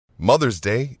Mother's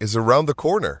Day is around the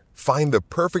corner. Find the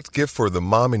perfect gift for the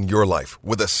mom in your life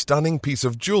with a stunning piece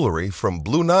of jewelry from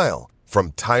Blue Nile.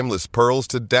 From timeless pearls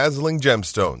to dazzling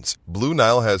gemstones, Blue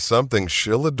Nile has something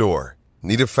she'll adore.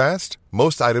 Need it fast?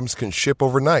 Most items can ship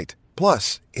overnight.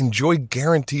 Plus, enjoy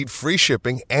guaranteed free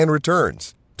shipping and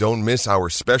returns. Don't miss our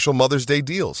special Mother's Day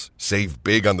deals. Save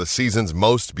big on the season's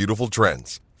most beautiful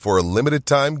trends. For a limited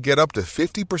time, get up to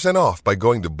 50% off by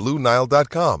going to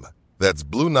BlueNile.com. That's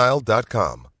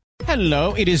BlueNile.com.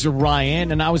 Hello, it is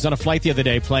Ryan, and I was on a flight the other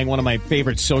day playing one of my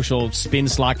favorite social spin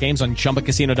slot games on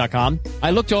ChumbaCasino.com. I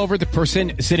looked over at the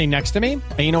person sitting next to me,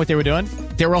 and you know what they were doing?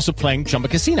 They were also playing Chumba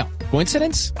Casino.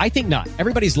 Coincidence? I think not.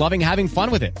 Everybody's loving having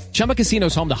fun with it. Chumba Casino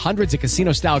is home to hundreds of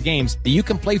casino-style games that you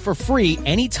can play for free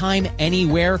anytime,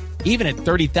 anywhere, even at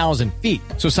 30,000 feet.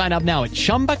 So sign up now at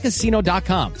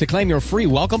ChumbaCasino.com to claim your free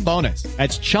welcome bonus.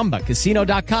 That's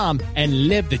ChumbaCasino.com and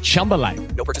live the Chumba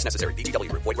life. No purchase necessary.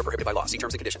 VGW. Void where prohibited by law. See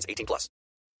terms and conditions. 18+.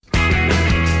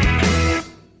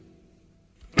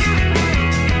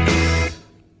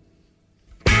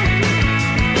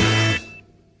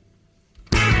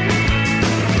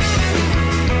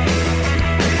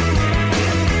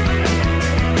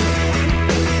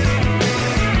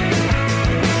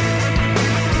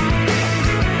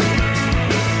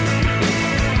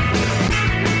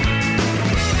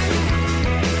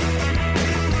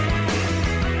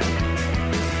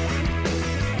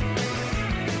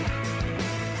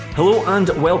 Hello and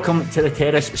welcome to the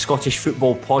Terrace Scottish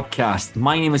Football Podcast.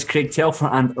 My name is Craig Telfer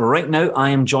and right now I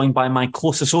am joined by my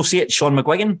close associate, Sean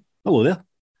McGuigan. Hello there.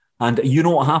 And you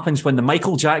know what happens when the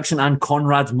Michael Jackson and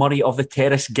Conrad Murray of the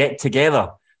Terrace get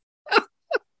together.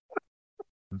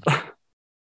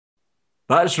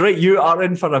 That's right, you are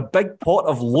in for a big pot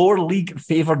of lower league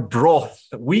favoured broth.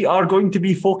 We are going to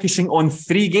be focusing on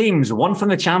 3 games, one from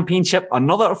the Championship,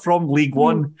 another from League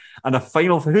One, and a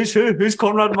final for who's who? Who's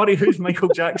Conrad Murray? Who's Michael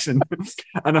Jackson?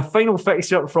 And a final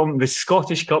fixture from the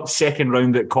Scottish Cup second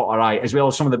round that caught our eye, as well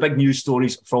as some of the big news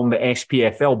stories from the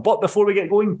SPFL. But before we get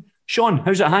going, Sean,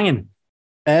 how's it hanging?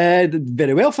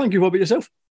 Very well, thank you. What about yourself?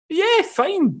 Yeah,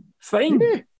 fine.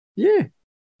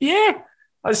 Yeah.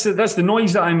 That's the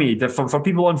noise that I made. For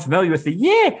people unfamiliar with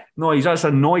the noise, that's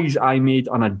a noise I made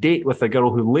on a date with a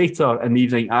girl who later in the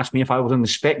evening asked me if I was on the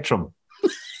spectrum.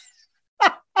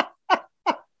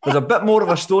 There's a bit more of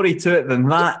a story to it than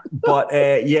that, but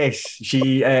yes,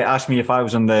 she asked me if I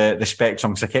was on the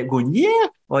spectrum because I kept going,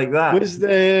 like that.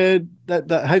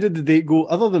 How did the date go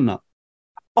other than that?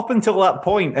 Up until that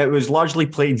point, it was largely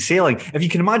plain sailing. If you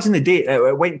can imagine the date,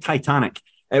 it went Titanic.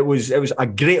 It was a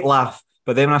great laugh.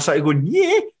 But then when I started going,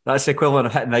 that's the equivalent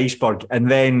of hitting the iceberg. And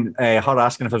then her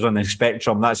asking if I was on the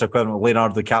spectrum, that's the equivalent of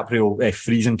Leonardo DiCaprio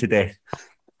freezing to death.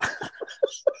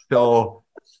 So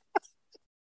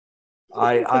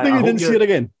I think you didn't see her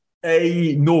again.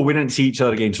 No, we didn't see each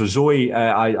other again. So Zoe,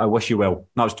 I wish you well.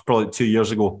 That was probably 2 years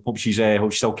ago. Hope she's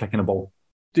still kicking a ball.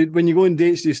 Dude, when you go on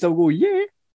dates, do you still go,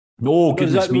 No,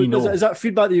 goodness me, no. Is that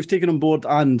feedback that you've taken on board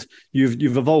and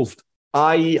you've evolved?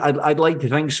 I'd like to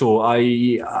think so. I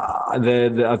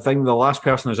think the last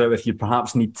person I was out with, you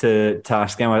perhaps need to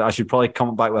ask them. I should probably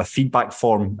come back with a feedback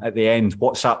form at the end,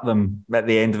 WhatsApp them at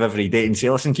the end of every date and say,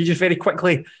 listen, can you just very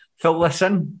quickly fill this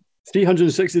in?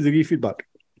 360-degree feedback.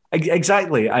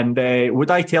 Exactly. And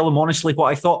would I tell them honestly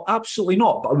what I thought? Absolutely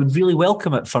not. But I would really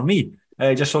welcome it for me.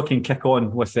 Just so I can kick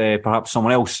on with perhaps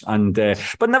someone else. And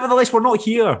but nevertheless, we're not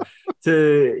here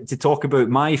to talk about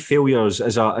my failures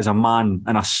as a man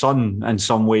and a son in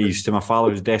some ways to my father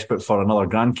who's desperate for another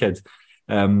grandkid.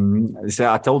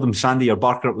 So I told him, Sandy, you're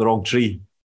barking up the wrong tree.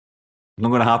 Not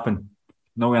going to happen.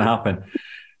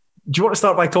 Do you want to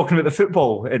start by talking about the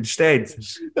football instead?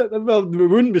 Well, we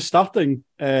wouldn't be starting.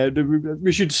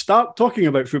 We should start talking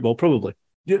about football, probably.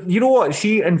 You know what?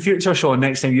 See, in future, Sean,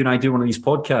 next time you and I do one of these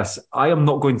podcasts, I am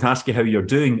not going to ask you how you're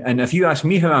doing. And if you ask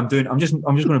me how I'm doing, I'm just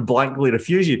going to blankly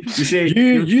refuse you. You say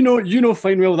you know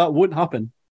fine well that won't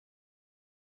happen.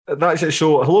 That's it.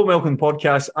 So, hello, welcome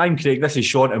podcast. I'm Craig. This is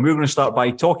Sean, and we're going to start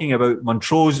by talking about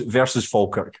Montrose versus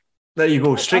Falkirk. There you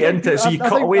go, straight into it. So you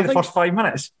cut away the first 5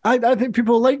 minutes. I think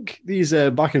people like these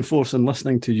back and forth and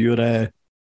listening to your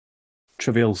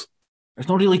travails. It's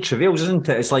not really travails, isn't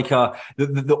it? It's like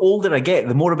the older I get,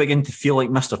 the more I begin to feel like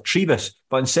Mr. Trevis.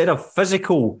 But instead of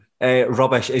physical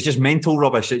rubbish, it's just mental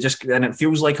rubbish. And it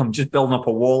feels like I'm just building up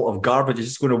a wall of garbage. It's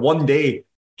just going to one day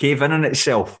cave in on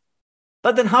itself.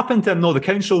 That didn't happen to him, though. The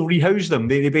council rehoused him.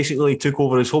 They basically took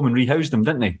over his home and rehoused him,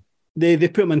 didn't they? They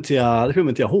put him into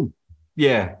a home.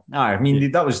 Yeah, I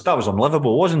mean that was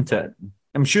unlivable, wasn't it?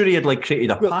 I'm sure he had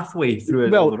created a pathway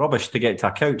through all the rubbish to get to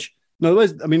a couch. No,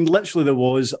 literally there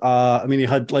was. He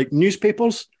had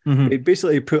newspapers. Mm-hmm. He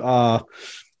basically put a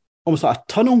almost like a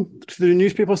tunnel through the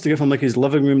newspapers to give him like his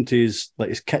living room to his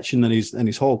kitchen and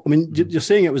his hall. I mean, you're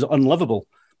saying it was unlivable.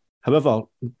 However,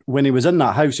 when he was in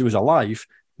that house, he was alive,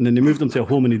 and then they moved him to a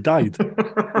home and he died.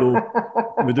 So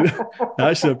it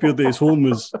actually appeared that his home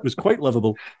was quite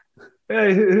livable. Yeah,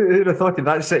 who'd have thought of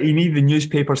that? So you need the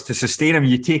newspapers to sustain him.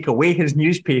 You take away his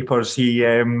newspapers, he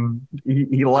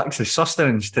lacks his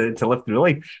sustenance to live through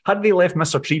life. Had they left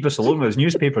Mr. Trebus alone with his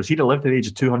newspapers, he'd have lived to the age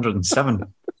of 207.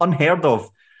 Unheard of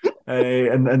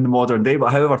in the modern day.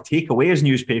 But however, take away his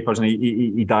newspapers and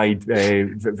he died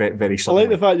very suddenly. I like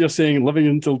the fact you're saying living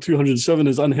until 207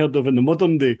 is unheard of in the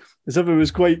modern day, as if it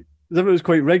was quite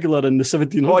regular in the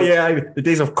 1700s. Oh yeah, the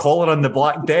days of cholera and the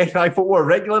Black Death. I thought we're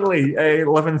regularly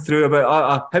living through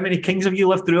about how many kings have you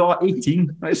lived through?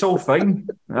 18. It's all fine.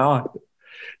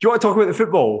 Do you want to talk about the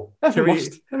football? I feel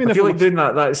like doing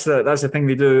that. That's the thing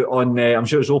they do on. I'm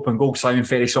sure it's Open Goal. Simon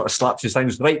Ferry sort of slaps his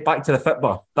things right back to the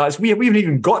football. We haven't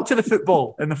even got to the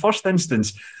football in the first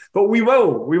instance, but we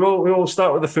will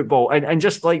start with the football. And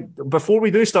just like before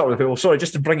we do start with the football, sorry,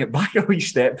 just to bring it back a wee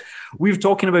step, we've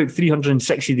talking about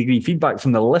 360-degree feedback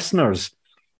from the listeners.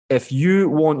 If you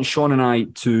want Sean and I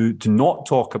to not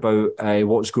talk about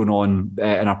what's going on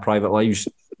in our private lives,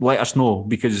 let us know,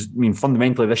 because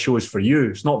fundamentally this show is for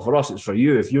you. It's not for us, it's for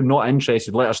you. If you're not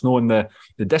interested, let us know in the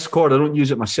Discord. I don't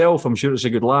use it myself. I'm sure it's a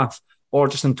good laugh. Or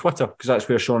just on Twitter, because that's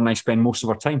where Sean and I spend most of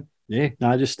our time. Yeah,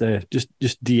 just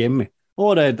DM me.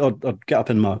 Or get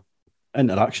up in my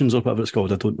interactions or whatever it's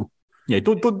called. I don't know. Yeah,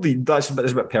 don't that's a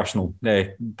bit personal.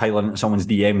 Piling into someone's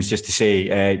DMs just to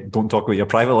say don't talk about your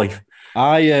private life.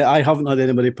 I haven't had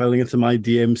anybody piling into my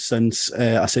DMs since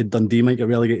I said Dundee might get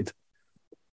relegated.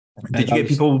 Did you get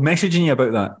people messaging you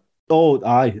about that? Oh,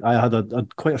 I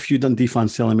had quite a few Dundee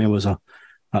fans telling me it was a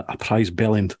prize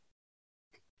bellend.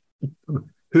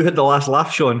 Who had the last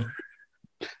laugh, Sean?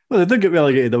 Well, they did get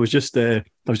relegated. I was just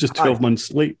 12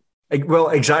 months late. Well,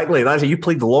 exactly. That's it. You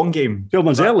played the long game. 12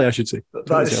 months early, I should say.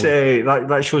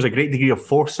 That shows a great degree of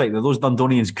foresight that those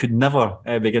Dundonians could never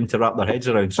begin to wrap their heads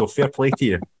around. So fair play to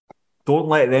you. Don't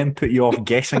let them put you off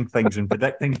guessing things and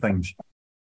predicting things.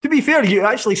 To be fair, you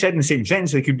actually said in the same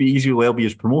sentence they could be easily well be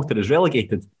as promoted as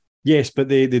relegated. Yes, but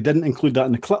they didn't include that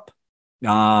in the clip.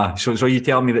 So you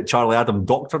telling me that Charlie Adam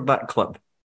doctored that clip?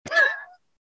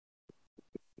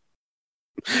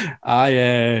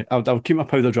 I'll keep my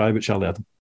powder dry with Charlie Adam.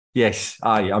 Yes,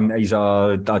 he's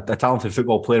a talented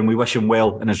football player, and we wish him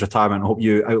well in his retirement. I hope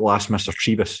you outlast Mr.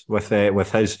 Trebus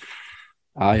with his.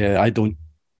 I don't.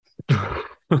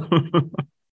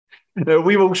 Now,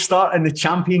 we will start in the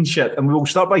Championship, and we will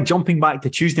start by jumping back to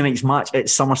Tuesday night's match at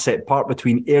Somerset Park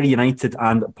between Ayr United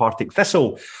and Partick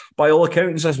Thistle. By all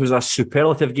accounts, this was a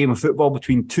superlative game of football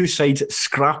between two sides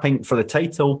scrapping for the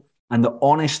title, and the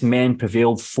honest men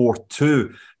prevailed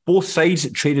 4-2. Both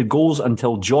sides traded goals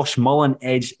until Josh Mullen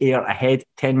edged Ayr ahead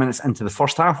 10 minutes into the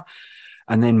first half.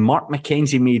 And then Mark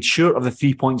McKenzie made sure of the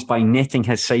 3 points by netting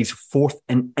his side's fourth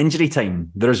in injury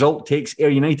time. The result takes Ayr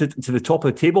United to the top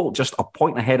of the table, just a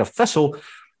point ahead of Thistle.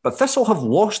 But Thistle have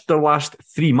lost their last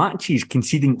 3 matches,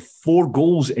 conceding 4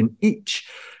 goals in each.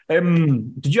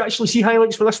 Did you actually see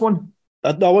highlights for this one?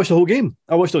 I watched the whole game.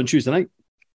 I watched it on Tuesday night.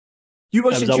 You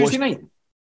watched it Tuesday night?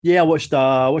 Yeah, I watched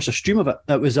a stream of it.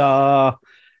 It was a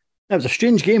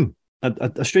strange game.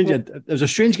 It was a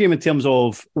strange game in terms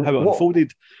of how it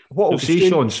unfolded. What I'll say,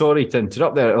 Sean, sorry to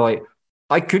interrupt there.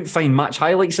 I couldn't find match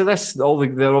highlights of this. They're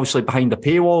obviously behind a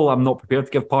paywall. I'm not prepared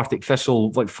to give Partick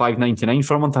Thistle $5.99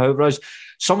 for a month, however it is.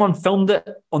 Someone filmed it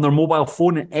on their mobile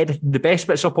phone and edited the best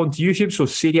bits up onto YouTube. So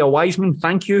Sarah Wiseman,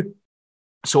 thank you.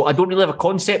 So I don't really have a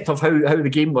concept of how the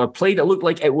game was played. It looked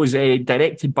like it was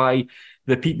directed by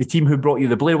the team who brought you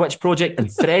the Blair Witch Project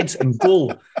and Threads and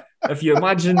Goal. If you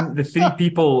imagine the 3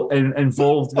 people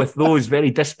involved with those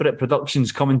very disparate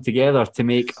productions coming together to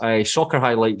make soccer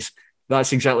highlights,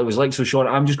 that's exactly what it was like. So, Sean,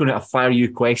 I'm just going to fire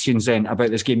you questions then about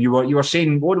this game. You were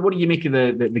saying, what do you make of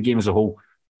the game as a whole?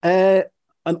 An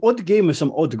odd game with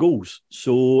some odd goals.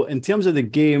 So, in terms of the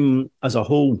game as a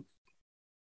whole,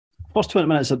 first 20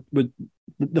 minutes,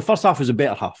 the first half was a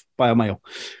better half by a mile.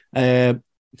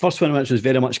 First 20 minutes was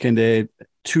very much kind of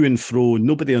to and fro,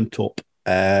 nobody on top.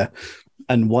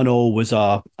 And 1-1 was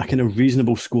a kind of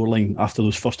reasonable scoreline after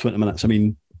those first 20 minutes. I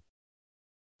mean,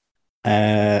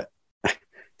 to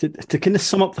kind of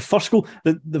sum up the first goal,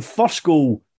 the first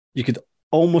goal, you could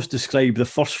almost describe the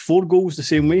first 4 goals the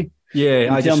same way. Yeah,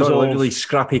 I just sort of really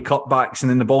scrappy cutbacks and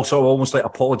then the ball sort of almost like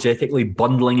apologetically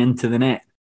bundling into the net.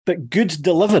 But good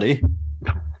delivery,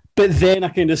 but then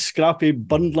a kind of scrappy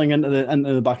bundling into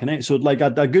the back of net. So like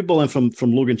a good ball in from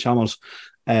Logan Chalmers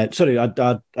An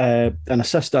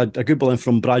assist, a good ball in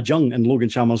from Brad Young, and Logan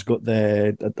Chalmers got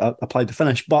applied the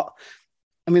finish. But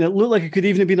I mean, it looked like it could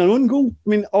even have been an own goal. I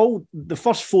mean, all the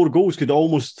first 4 goals could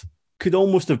almost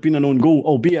have been an own goal,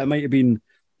 albeit it might have been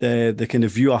the kind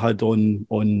of view I had on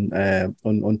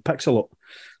Pixel.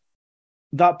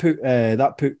 That put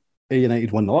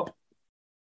United 1-0 up.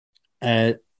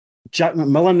 Jack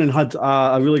McMillan had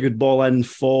a really good ball in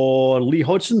for Lee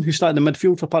Hodgson, who started in the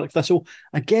midfield for Partick Thistle.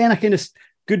 Again, a kind of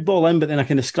good ball in, but then a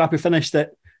kind of scrappy finish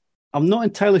that I'm not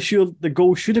entirely sure the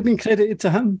goal should have been credited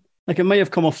to him. Like, it might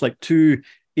have come off like 2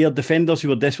 Ayr defenders who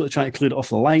were desperately trying to clear it off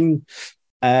the line.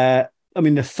 I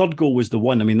mean, the third goal was the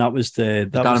one. I mean, that was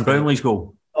Darren Brownlee's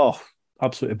goal. Oh,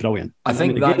 absolutely brilliant. I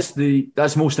think that's the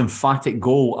most emphatic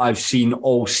goal I've seen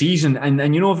all season.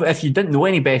 And you know, if you didn't know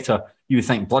any better, you would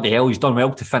think, bloody hell, he's done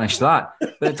well to finish that.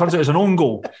 But it turns out it's an own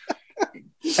goal.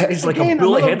 It's like a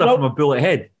bullet header from a bullet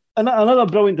head. Another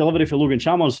brilliant delivery for Logan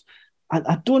Chalmers.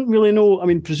 I don't really know. I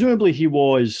mean, presumably he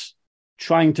was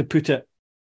trying to put it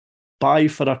by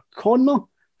for a corner.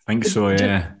 I think so,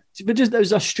 yeah. But just it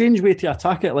was a strange way to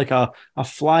attack it, like a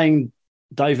flying,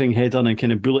 diving header and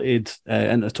kind of bulleted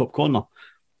into the top corner.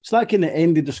 So that kind of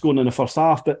ended the scoring in the first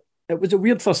half. But it was a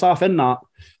weird first half in that.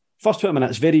 First 20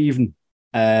 minutes, very even.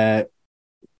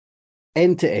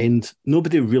 End to end,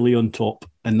 nobody really on top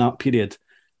in that period.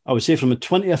 I would say from the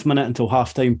 20th minute until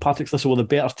half time, Partick Thistle were the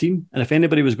better team. And if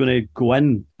anybody was going to go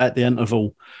in at the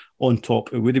interval on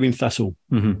top, it would have been Thistle.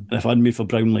 Mm-hmm. And if it hadn't been for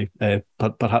Brownlee,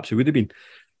 perhaps it would have been.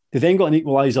 They then got an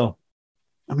equaliser.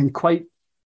 I mean, quite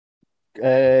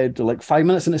like 5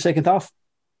 minutes in the second half.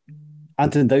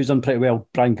 Anthony Dow's done pretty well.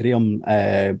 Brian Graham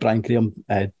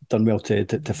done well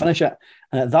to finish it.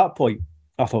 And at that point,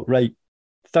 I thought, right,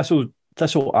 Thistle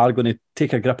are going to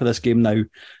take a grip of this game now,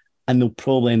 and they'll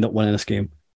probably end up winning this game.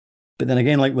 But then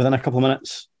again, like within a couple of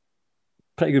minutes,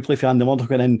 pretty good play for Andy Murdoch,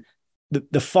 and then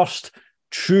the first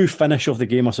true finish of the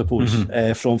game, I suppose,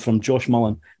 from Josh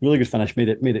Mullen. Really good finish, made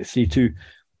it 3-2.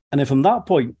 And then from that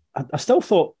point, I still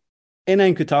thought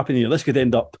anything could happen here. This could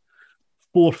end up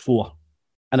 4-4.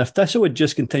 And if Thistle had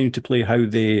just continued to play how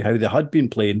they had been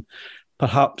playing,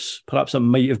 perhaps it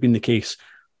might have been the case.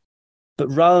 But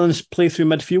rather than play through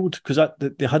midfield, because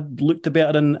they had looked a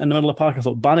better in the middle of the park, I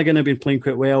thought Bannigan had been playing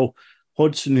quite well.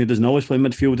 Hodgson, who doesn't always play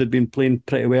midfield, had been playing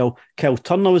pretty well. Kyle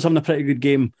Turner was having a pretty good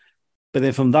game. But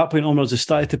then from that point onwards, it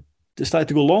started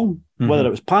to go long. Whether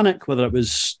it was panic, whether it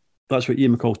was that's what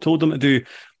Ian McCall told them to do,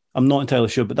 I'm not entirely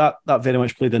sure. But that very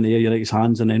much played in the Ayr United's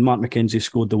hands. And then Mark McKenzie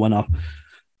scored the winner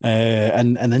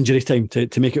in injury time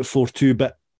to make it 4-2.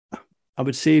 But I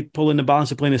would say, pulling the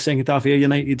balance of playing the second half, Ayr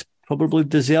United probably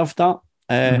deserved that.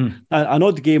 An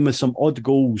odd game with some odd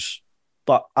goals,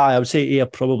 but I would say Ayr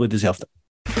probably deserved it.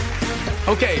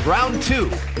 Okay, round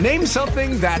 2. Name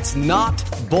something that's not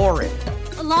boring.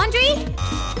 A laundry?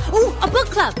 Ooh, a book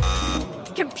club.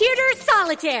 Computer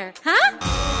solitaire,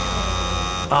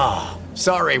 huh?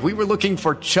 Sorry, we were looking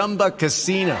for Chumba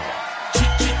Casino.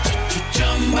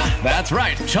 That's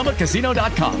right.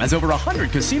 ChumbaCasino.com has over 100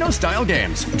 casino-style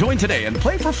games. Join today and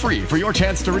play for free for your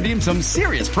chance to redeem some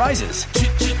serious prizes.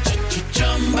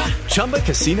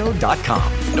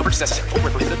 ChumbaCasino.com. No purchase necessary. Void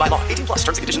where prohibited by law. 18+ terms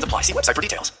and conditions apply. See website for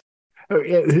details.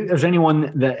 Is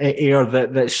anyone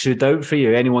that stood out for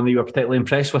you? Anyone that you were particularly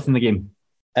impressed with in the game?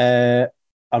 I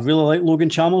really like Logan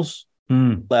Chalmers.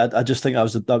 I just think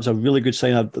that was a really good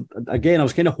sign. I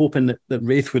was kind of hoping that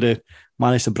Wraith would have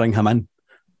managed to bring him in.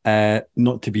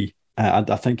 Not to be.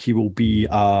 I think he will be.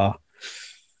 I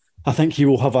think he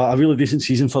will have a really decent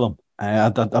season for them.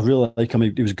 I really like him.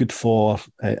 He was good for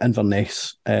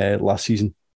Inverness last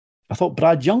season. I thought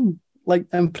Brad Young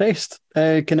impressed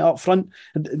kind of up front.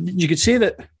 You could say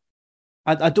that.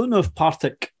 I don't know if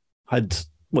Partick had.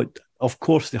 Of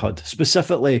course they had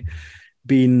specifically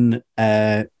been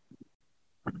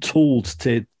told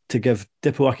to give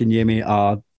Dipo Akinyemi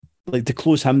to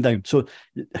close him down. So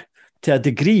to a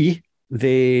degree,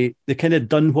 they kind of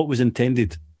done what was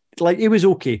intended. Like, he was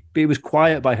okay, but he was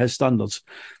quiet by his standards.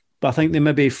 But I think they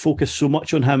maybe focused so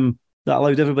much on him that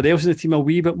allowed everybody else in the team a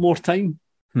wee bit more time.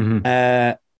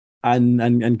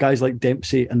 And guys like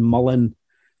Dempsey and Mullen,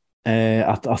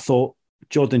 I thought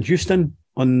Jordan Houston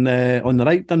on the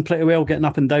right done pretty well, getting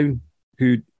up and down,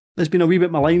 who has been a wee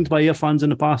bit maligned by Ayr fans in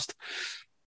the past.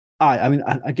 I mean,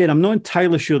 again, I'm not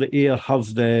entirely sure that Ayr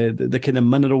have the kind of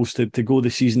minerals to go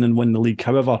this season and win the league.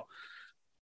 However,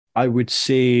 I would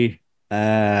say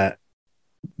that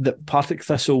Partick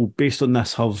Thistle, based on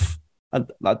this,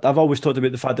 I've always talked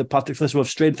about the fact that Partick Thistle have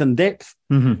strength and depth.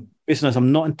 Based on this,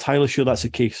 I'm not entirely sure that's the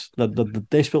case. They're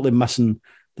desperately missing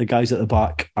the guys at the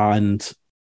back, and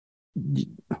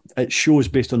it shows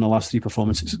based on the last 3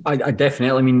 performances. I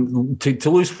definitely. I mean, to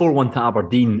lose 4-1 to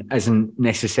Aberdeen isn't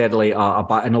necessarily in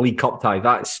a League Cup tie.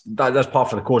 That's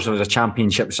part of the course. It was a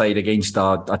Championship side against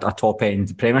a top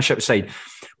end Premiership side,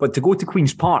 but to go to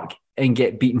Queen's Park and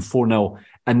get beaten 4-0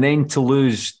 and then to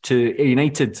lose to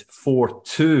United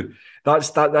 4-2.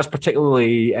 That's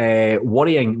particularly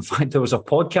worrying. In fact, there was a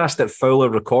podcast that Fowler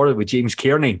recorded with James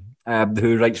Kearney,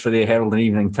 who writes for the Herald and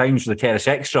Evening Times for the Terrace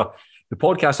Extra. The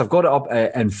podcast, I've got it up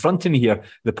in front of me here.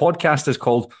 The podcast is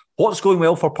called "What's Going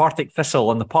Well for Partick Thistle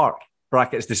on the Park?"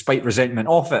 brackets despite resentment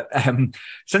of it.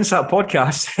 Since that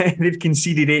podcast, they've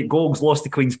conceded 8 goals, lost to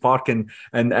Queen's Park and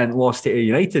lost to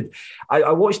United.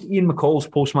 I watched Ian McCall's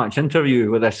post-match interview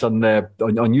with us on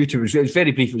YouTube. It was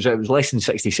very brief. It was less than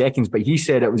 60 seconds, but he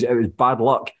said it was bad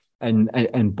luck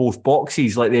in both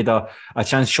boxes. Like they had a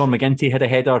chance. Sean McGinty had a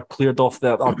header Sean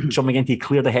McGinty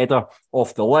cleared a header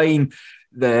off the line.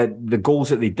 The goals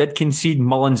that they did concede,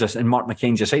 Mullins and Mark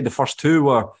McKenzie aside, the first 2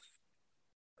 were,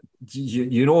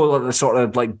 the sort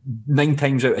of like 9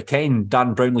 times out of 10,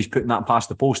 Dan Brownlee's putting that past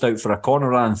the post out for a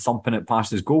corner and thumping it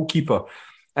past his goalkeeper.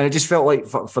 And it just felt like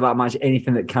for that match,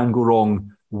 anything that can go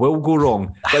wrong will go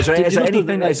wrong. But is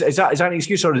that an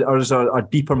excuse, or is there a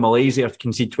deeper malaise there to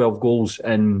concede 12 goals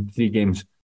in 3 games?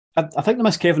 I think they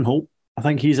miss Kevin Holt. I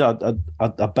think he's a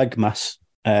big miss.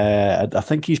 I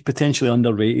think he's potentially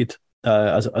underrated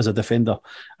as a defender,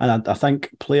 and I think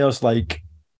players like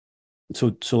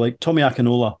like Tommy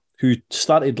Akinola, who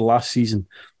started last season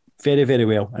very, very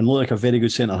well and looked like a very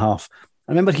good centre half.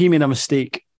 I remember he made a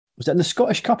mistake. Was it in the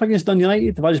Scottish Cup against Dundee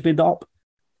United? Have I just made that up?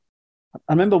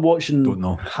 I remember watching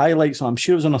highlights. I'm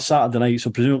sure it was on a Saturday night,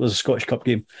 so presumably it was a Scottish Cup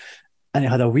game, and he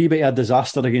had a wee bit of a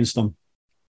disaster against them.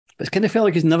 But it's kind of felt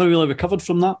like he's never really recovered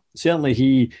from that. Certainly,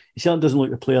 he certainly doesn't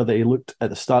look the player that he looked at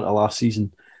the start of last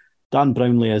season. Dan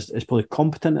Brownlee is probably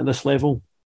competent at this level,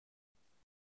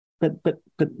 but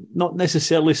not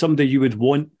necessarily somebody you would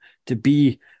want to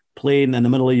be playing in the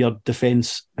middle of your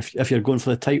defence if you're going for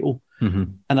the title. Mm-hmm.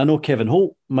 And I know Kevin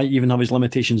Holt might even have his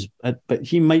limitations, but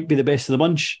he might be the best of the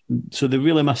bunch, so they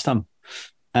really missed him.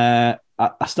 I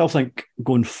still think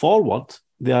going forward,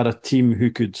 they are a team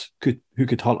who could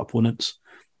hurt opponents,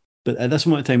 but at this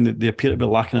moment in time, they appear to be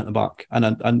lacking at the back.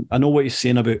 And I know what he's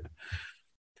saying about,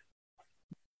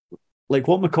 like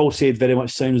what McCall said, very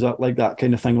much sounds like that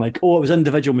kind of thing. Like, it was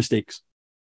individual mistakes.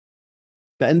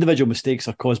 But individual mistakes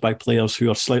are caused by players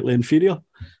who are slightly inferior.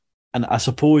 And I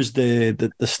suppose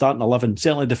the starting 11,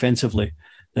 certainly defensively,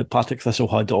 that Partick Thistle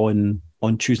had on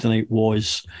Tuesday night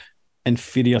was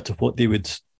inferior to what they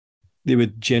would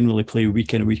generally play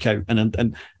week in and week out.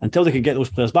 And until they could get those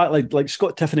players back, like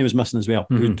Scott Tiffany was missing as well,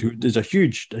 who is a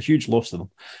huge loss to them.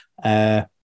 And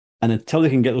until they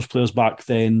can get those players back,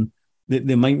 then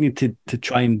they might need to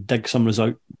try and dig some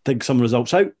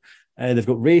results out. They've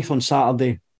got Wraith on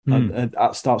Saturday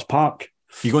at Starts Park.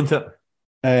 You going to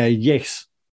it? Yes.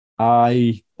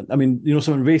 I mean,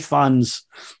 some Wraith fans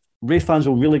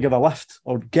will really give a lift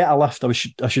or get a lift.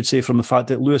 I should say, from the fact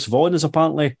that Lewis Vaughan is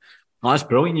apparently that's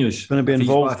brilliant news. Going to be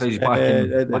involved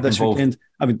this weekend.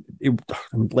 I mean,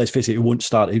 let's face it, he won't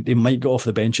start. He might get off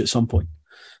the bench at some point,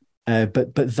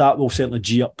 but that will certainly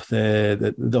G up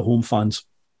the home fans.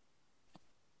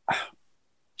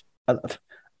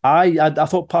 I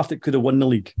thought Partick could have won the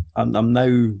league. I'm now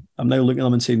looking at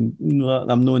them and saying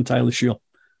I'm not entirely sure.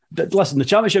 Listen, the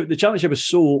championship is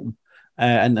so open,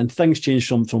 and things change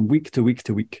from week to week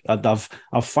to week. I've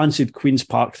fancied Queen's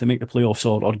Park to make the playoffs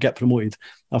or get promoted.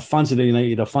 I've fancied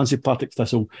United. I've fancied Partick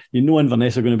Thistle.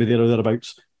 Inverness are going to be there or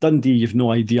thereabouts. Dundee, you've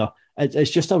no idea.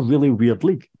 It's just a really weird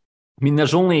league. I mean,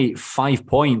 there's only 5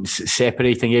 points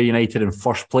separating Ayr United in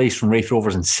first place from Wraith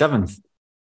Rovers in 7th.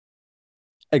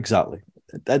 Exactly.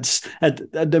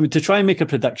 To try and make a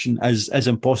prediction is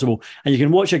impossible. And you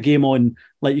can watch a game on,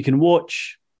 like you can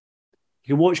watch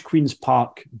Queen's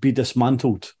Park be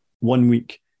dismantled one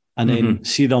week and then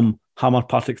see them hammer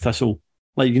Partick Thistle.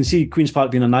 Like you can see Queen's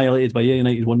Park being annihilated by Ayr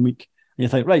United one week, and you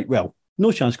think, right, well,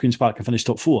 no chance Queen's Park can finish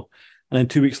top 4. And then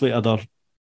 2 weeks later,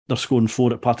 they're scoring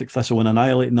 4 at Partick Thistle and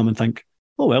annihilating them, and think,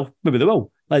 oh well, maybe they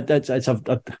will. Like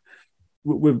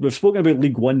we've spoken about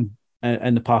League One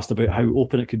in the past about how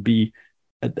open it could be.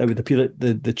 It would appear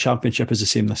that the championship is the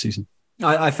same this season.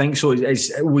 I think so.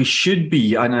 We should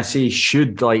be, and I say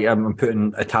should, like I'm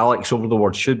putting italics over the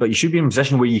word should, but you should be in a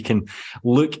position where you can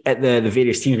look at the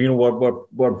various teams.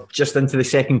 We're just into the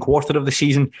second quarter of the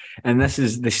season, and this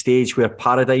is the stage where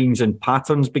paradigms and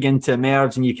patterns begin to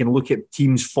emerge, and you can look at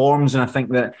teams' forms. And I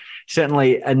think that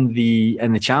certainly in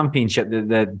the championship,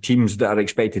 the teams that are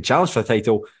expected to challenge for the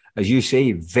title as you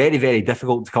say, very, very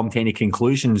difficult to come to any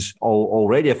conclusions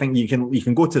already. I think you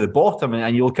can go to the bottom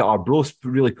and you look at Arbroath's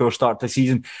really poor start to the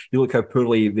season. You look how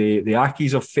poorly the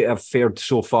Ackies have fared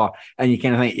so far, and you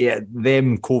kind of think, yeah,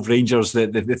 them, Cove Rangers,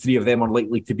 the three of them are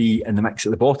likely to be in the mix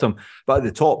at the bottom. But at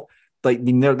the top, like, I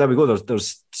mean, there we go.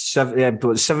 There's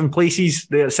seven places.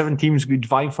 There are 7 teams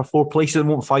vying for 4 places at the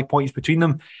moment, 5 points between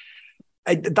them.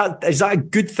 Is that a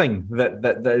good thing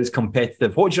that is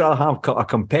competitive? What would you rather have, a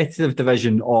competitive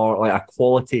division or like a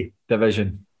quality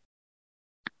division?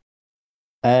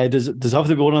 Does it have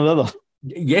to be one or the other?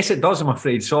 Yes, it does, I'm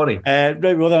afraid. Sorry.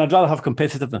 Right, well, then I'd rather have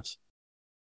competitiveness.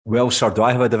 Well, sir, do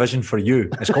I have a division for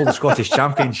you? It's called the Scottish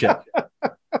Championship.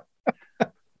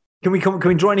 Can we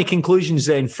draw any conclusions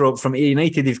then from Ayr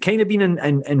United? They've kind of been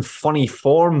in funny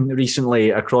form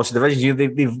recently across the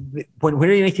divisions. When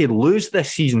Ayr United lose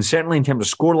this season, certainly in terms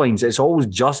of scorelines, it's always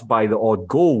just by the odd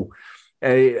goal.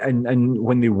 And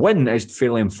when they win, it's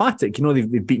fairly emphatic. You know,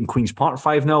 they've beaten Queen's Park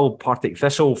 5-0, Partick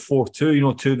Thistle 4-2, you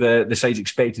know, two the sides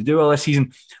expected to do well this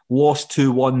season. Lost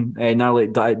 2-1 narrowly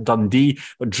at Dundee,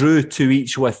 but drew 2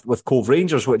 each with Cove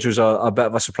Rangers, which was a bit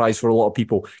of a surprise for a lot of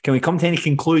people. Can we come to any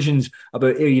conclusions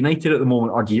about Ayr United at the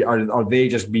moment, or are they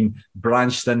just being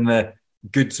branched in the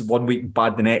good 1 week,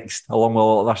 bad the next, along with a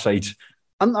lot of other sides?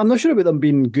 I'm not sure about them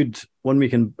being good 1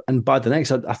 week and bad the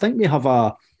next. I think they have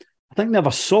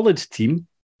a solid team.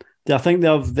 I think they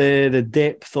have the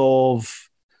depth of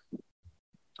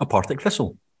a Partick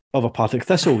Thistle. Do I think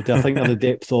they have the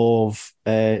depth of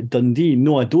Dundee?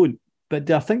 No, I don't. But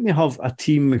I think they have a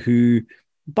team who,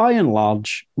 by and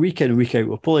large, week in, week out,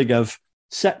 will probably give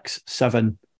 6,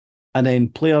 7, and then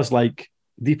players like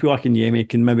Deepu Akinyemi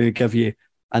can maybe give you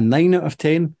a 9 out of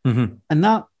 10. Mm-hmm. And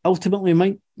that ultimately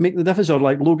might make the difference. Or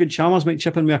like Logan Chalmers might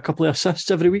chip in with a couple of assists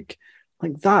every week.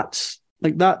 There's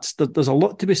a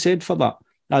lot to be said for that.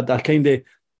 I kind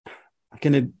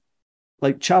of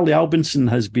like Charlie Albinson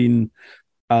has been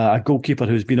a goalkeeper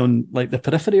who's been on like the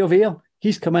periphery of Ayr.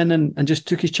 He's come in and just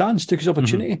took his chance, took his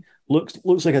opportunity. Mm-hmm.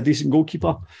 Looks like a decent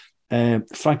goalkeeper.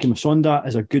 Frankie Masonda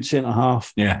is a good centre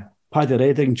half. Yeah. Paddy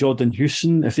Redding, Jordan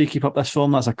Hewson, if they keep up this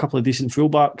form, that's a couple of decent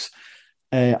fullbacks.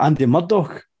 Andy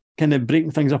Murdoch kind of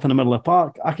breaking things up in the middle of the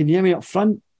park. Akinyemi up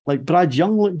front, like Brad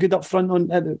Young looked good up front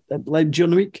like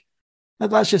during the week.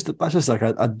 That's just like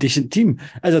a decent team.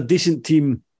 Is a decent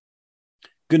team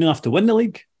good enough to win the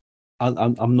league?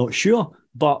 I'm not sure,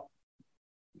 but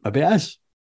maybe it is.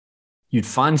 You'd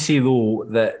fancy though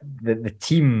that the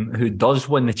team who does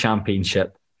win the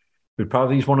championship would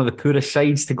probably use one of the poorest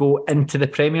sides to go into the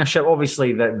Premiership.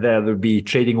 Obviously, that there would be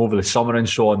trading over the summer and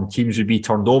so on. Teams would be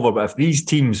turned over, but if these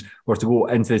teams were to go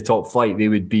into the top flight, they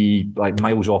would be like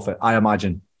miles off it, I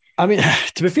imagine. I mean,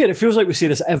 to be fair, it feels like we say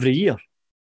this every year.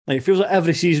 Like, it feels like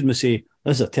every season we say,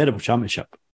 this is a terrible championship.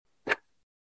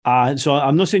 So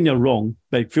I'm not saying you're wrong,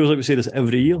 but it feels like we say this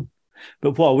every year.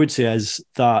 But what I would say is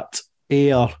that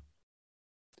Ayr,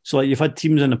 so like you've had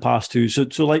teams in the past too.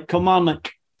 So like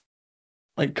Kilmarnock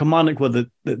were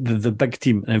the big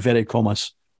team in inverted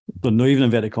commas, but not even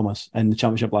inverted commas, in the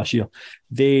championship last year.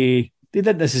 They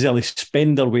didn't necessarily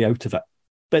spend their way out of it,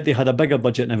 but they had a bigger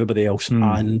budget than everybody else.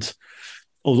 And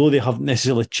although they haven't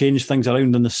necessarily changed things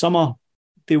around in the summer,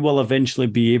 they will eventually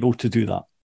be able to do that.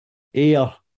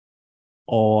 Ayr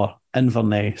or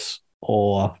Inverness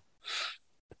or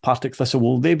Partick Thistle,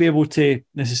 will they be able to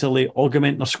necessarily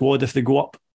augment their squad if they go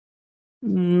up?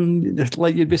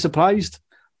 Like, you'd be surprised.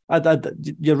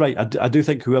 You're right. I do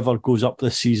think whoever goes up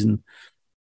this season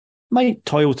might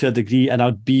toil to a degree, and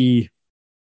I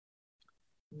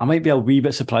might be a wee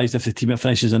bit surprised if the team that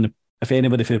finishes if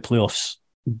anybody for the playoffs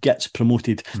gets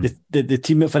promoted. The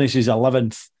team that finishes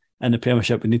 11th in the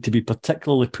Premiership would need to be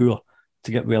particularly poor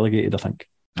to get relegated, I think.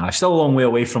 Still a long way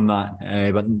away from that,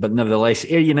 but nevertheless,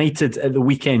 Ayr United at the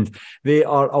weekend, they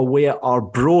are away at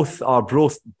Arbroath.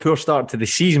 Poor start to the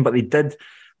season, but they did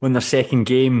win their second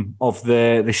game of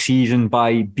the season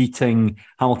by beating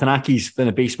Hamilton Ackies in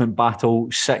a basement battle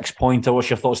 6-pointer.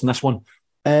 What's your thoughts on this one?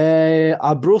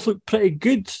 Arbroath looked pretty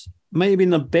good. Might have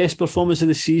been their best performance of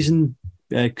the season.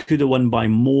 Could have won by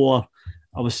more.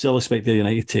 I was still expecting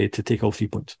United to take all 3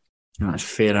 points. That's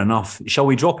fair enough. Shall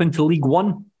we drop into League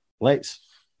One? Let's.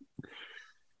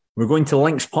 We're going to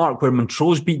Lynx Park, where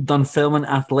Montrose beat Dunfermline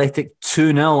Athletic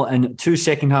 2-0, and 2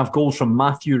 second-half goals from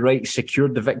Matthew Wright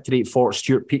secured the victory for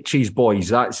Stuart Peachtrey's boys.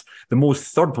 That's the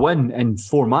most third win in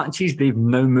 4 matches. They've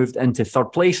now moved into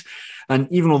third place. And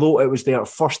even although it was their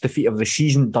first defeat of the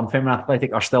season, Dunfermline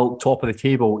Athletic are still top of the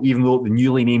table, even though the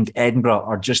newly named Edinburgh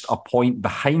are just a point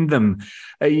behind them.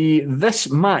 This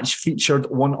match featured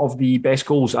one of the best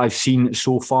goals I've seen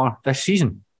so far this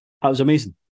season. That was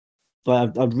amazing.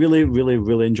 I really, really,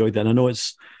 really enjoyed that. And I know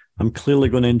it's I'm clearly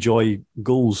going to enjoy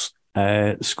goals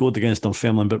scored against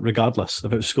Dunfermline, but regardless,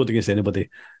 if it was scored against anybody,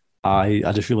 I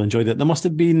just really enjoyed it. There must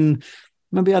have been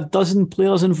maybe a dozen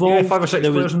players involved. Yeah, 5 or 6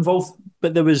 players involved.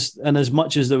 But there was, and as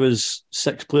much as there was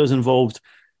 6 players involved,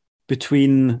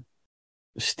 between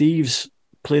Steve's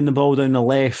playing the ball down the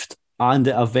left and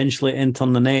it eventually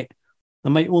entering the net,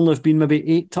 there might only have been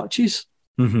maybe 8 touches.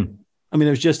 Mm-hmm. I mean,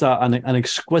 it was just an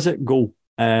exquisite goal,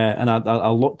 and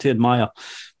a lot to admire.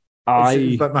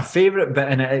 But my favourite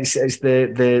bit in it is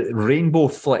the rainbow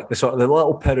flick, the sort of the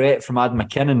little pirouette from Ad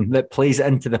McKinnon that plays it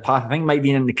into the path. I think it might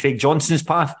be into Craig Johnson's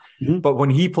path, but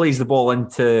when he plays the ball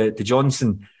into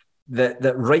Johnson,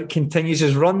 that Wright continues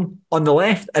his run on the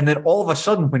left, and then all of a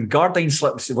sudden, when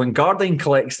Gardyne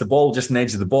collects the ball just on the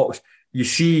edge of the box, you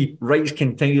see Wright's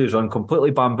continues on,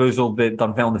 completely bamboozled the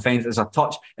Dunfermline defence. There's a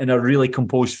touch and a really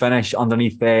composed finish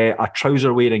underneath a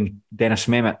trouser-wearing Dennis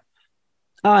Mehmet.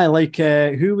 Aye, like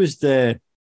who was the?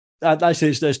 Actually,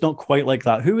 it's not quite like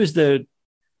that. Who was the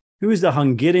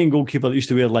Hungarian goalkeeper that used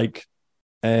to wear like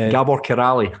Gabor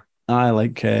Kirali? Aye,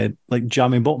 like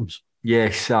jammy bottoms.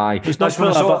 Yes, aye. That's when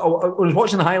I was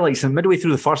watching the highlights, and midway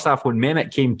through the first half, when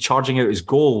Mehmet came charging out his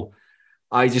goal,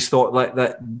 I just thought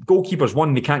that goalkeepers,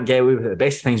 one, they can't get away with it the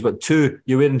best of things, but two,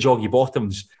 you're wearing joggy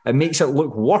bottoms. It makes it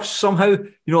look worse somehow.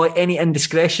 You know, like any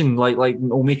indiscretion, like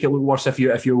will make it look worse if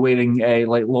you're wearing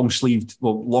like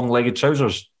long-legged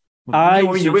trousers. Aye,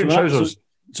 you're wearing trousers.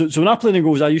 So when I play in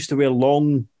goals, I used to wear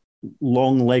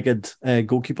long-legged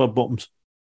goalkeeper bottoms.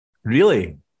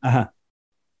 Really? Uh-huh.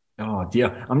 Oh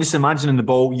dear! I'm just imagining the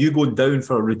ball, you going down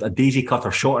for a daisy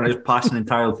cutter shot, and it's passing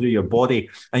entirely through your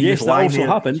body, and yes, that also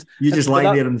happened. You just lie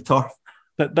there on the turf.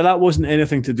 But that wasn't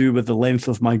anything to do with the length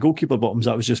of my goalkeeper bottoms.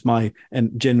 That was just my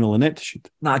general ineptitude.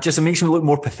 Nah, it makes me look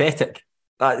more pathetic.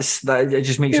 It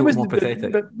just makes it look more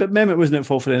pathetic. But Mehmet wasn't at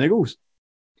fault for any goals.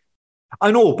 I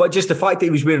know, but just the fact that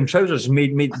he was wearing trousers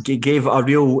gave a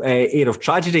real air of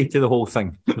tragedy to the whole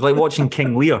thing. It was like watching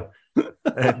King Lear.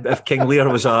 If King Lear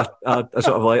was a sort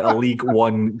of like a League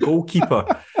One goalkeeper.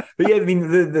 But yeah, I mean,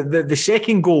 the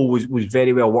second goal was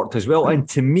very well worked as well. And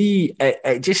to me,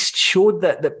 it just showed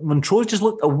that Montrose just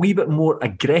looked a wee bit more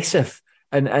aggressive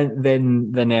than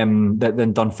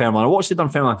Dunfermline. I watched the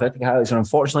Dunfermline Athletic highlights, and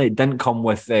unfortunately it didn't come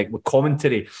with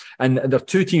commentary. And there are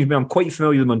two teams. I'm quite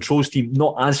familiar with the Montrose team,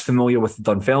 not as familiar with the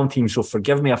Dunfermline team, so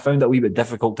forgive me, I found it a wee bit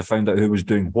difficult to find out who was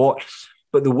doing what.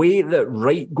 But the way that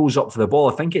Wright goes up for the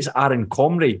ball, I think it's Aaron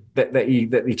Comrie that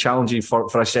he challenges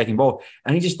for a second ball,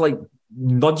 and he just like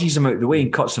nudges him out of the way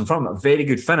and cuts in front of him. A very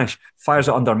good finish, fires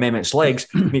it under Mehmet's legs,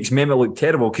 makes Mehmet look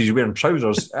terrible because he's wearing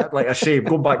trousers. Like I say,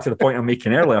 going back to the point I'm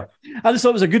making earlier, I just thought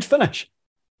it was a good finish.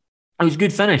 It was a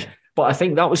good finish, but I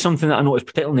think that was something that I noticed,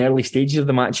 particularly in the early stages of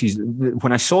the matches.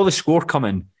 When I saw the score come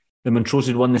in, the Montrose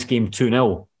had won this game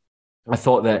 2-0. I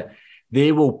thought that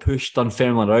they will push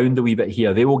Dunfermline around a wee bit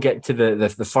here. They will get to the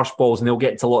first balls, and they'll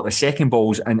get to a lot of the second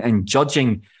balls. And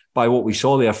judging by what we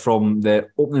saw there from the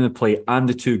opening of the play and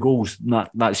the 2 goals,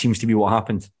 that seems to be what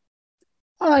happened.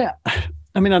 I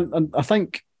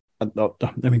think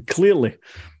clearly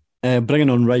bringing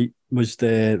on Wright was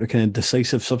the kind of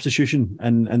decisive substitution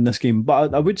in this game.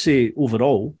 But I would say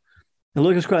overall, it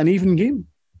looked like quite an even game.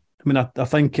 I mean, I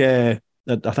think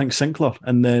Sinclair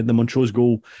and the Montrose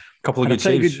goal, couple of good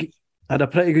saves. Had a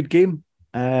pretty good game.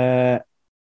 I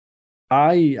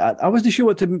wasn't sure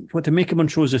what to make of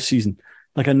Montrose this season.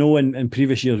 Like I know in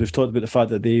previous years we've talked about the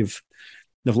fact that they've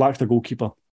lacked a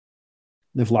goalkeeper,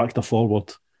 they've lacked a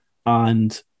forward,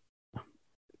 and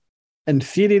in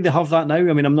theory they have that now.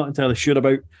 I mean, I'm not entirely sure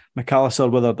about McAllister,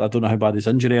 whether I don't know how bad his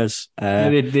injury is. I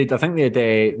think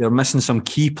they were missing some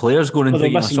key players going into the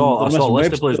game. I saw a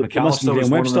list of players. McAllister was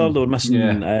Webster. They were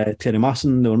missing Terry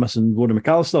Masson. They were missing Rory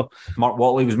McAllister. Mark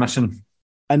Watley was missing.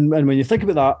 And when you think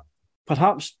about that,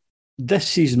 perhaps this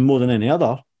season more than any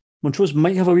other, Montrose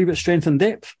might have a wee bit of strength and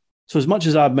depth. So as much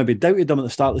as I maybe doubted them at the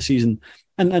start of the season,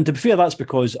 and to be fair, that's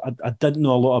because I didn't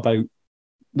know a lot about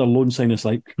their loan signings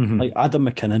like Adam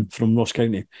McKinnon from Ross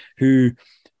County, who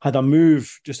had a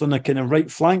move just on the kind of right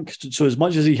flank. So as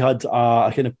much as he had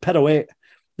a kind of pirouette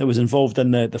that was involved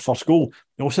in the first goal,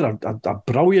 he also had a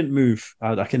brilliant move,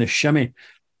 a kind of shimmy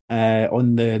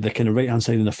on the kind of right-hand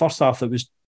side in the first half. That was,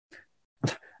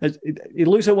 he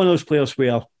looks like one of those players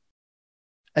where,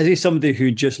 is he somebody who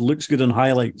just looks good on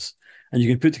highlights and you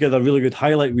can put together a really good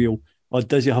highlight reel, or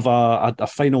does he have a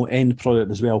final end product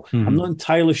as well? I'm not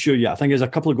entirely sure yet. I think there's a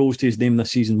couple of goals to his name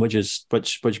this season, which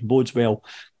bodes well.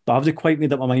 But I haven't quite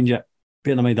made up my mind yet.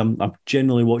 Bearing in mind, I'm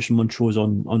generally watching Montrose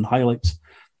on highlights.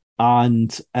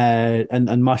 And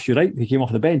Matthew Wright, he came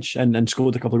off the bench and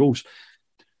scored a couple of goals.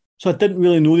 So I didn't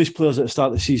really know these players at the start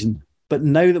of the season. But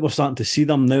now that we're starting to see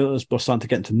them, now that we're starting to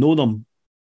get to know them,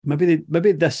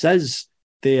 maybe this is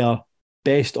their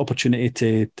best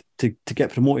opportunity to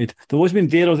get promoted. They've always been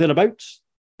there or thereabouts,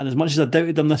 and as much as I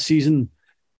doubted them this season,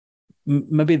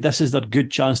 maybe this is their good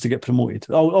chance to get promoted.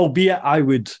 Albeit, I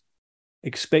would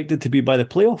expect it to be by the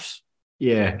playoffs.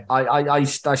 Yeah, I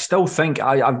still think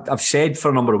I've said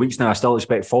for a number of weeks now I still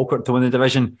expect Falkirk to win the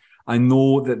division. I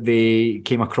know that they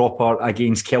came a cropper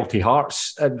against Kelty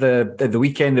Hearts at the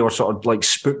weekend. They were sort of like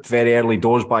spooked very early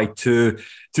doors by two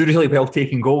really well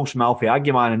taken goals from Alfie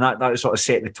Aguiman, and that sort of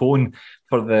set the tone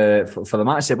for the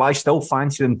match. But I still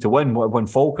fancy them to win when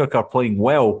Falkirk are playing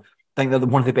well. I think they're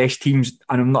one of the best teams,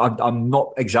 and I'm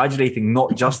not exaggerating.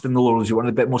 Not just in the Laurels, you're one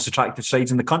of the most attractive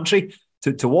sides in the country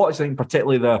to watch. I think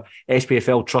particularly the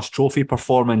SPFL Trust Trophy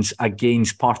performance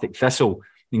against Partick Thistle.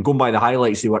 And going by the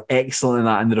highlights, they were excellent in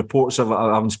that. And the reports of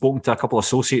having spoken to a couple of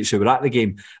associates who were at the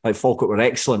game, like Falkirk were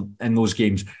excellent in those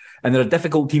games. And they're a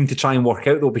difficult team to try and work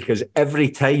out, though, because every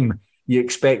time you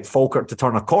expect Falkirk to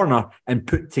turn a corner and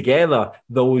put together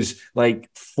those like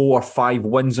 4 or 5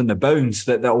 wins on the bounce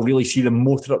that will really see them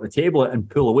motor up the table and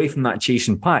pull away from that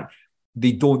chasing pack.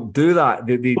 They don't do that.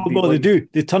 They do.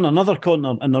 They turn another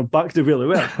corner and they're back to really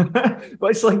well.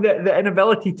 But it's like the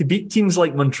inability to beat teams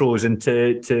like Montrose and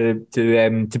to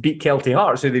beat Kelty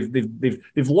Hearts. So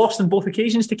they've lost on both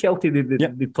occasions to Kelty.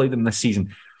 They've played them this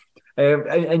season.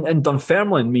 And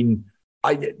Dunfermline, I mean,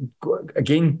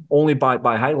 again only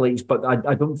by highlights, but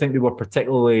I don't think they were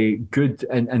particularly good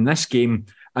in this game.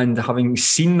 And having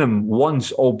seen them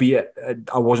once, albeit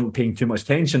I wasn't paying too much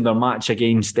attention, their match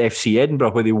against FC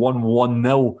Edinburgh, where they won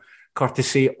 1-0,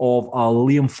 courtesy of a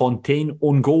Liam Fontaine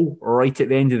own goal right at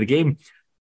the end of the game.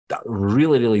 That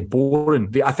really, really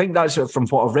boring. I think that's from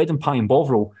what I've read in Pie and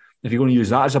Bovril. If you're going to use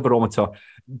that as a barometer,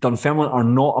 Dunfermline are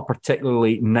not a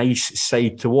particularly nice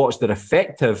side to watch. They're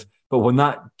effective, but when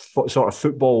that sort of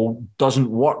football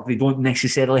doesn't work, they don't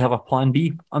necessarily have a plan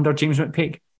B under James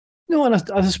McPake. No, and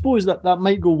I suppose that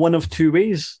might go one of two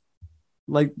ways.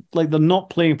 Like they're not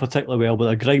playing particularly well, but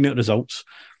they're grinding out results.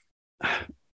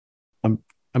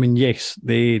 I mean, yes,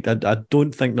 I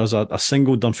don't think there's a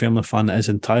single Dunfermline fan that is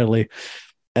entirely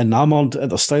enamoured at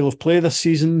their style of play this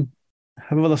season.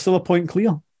 However, they're still a point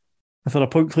clear. If they're a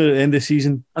point clear at the end of the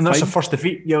season, and that's a first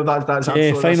defeat. You know, that's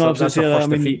absolutely fine. That's a first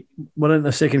defeat. We're in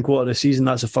the second quarter of the season.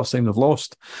 That's the first time they've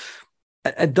lost.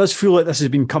 It does feel like this has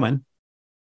been coming.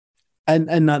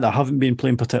 And that they haven't been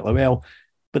playing particularly well,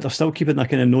 but they're still keeping their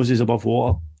kind of noses above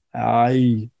water.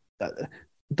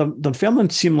 Dunfermline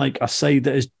seem like a side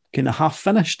that is kind of half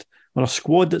finished, or a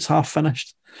squad that's half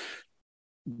finished.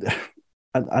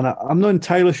 And I'm not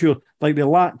entirely sure. Like they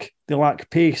lack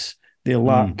pace, they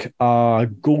lack a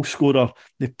goal scorer,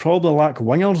 they probably lack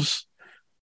wingers.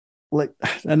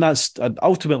 And that's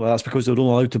ultimately that's because they're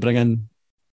only allowed to bring in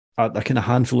a kind of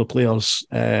handful of players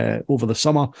over the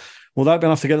summer. Will that be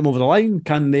enough to get them over the line?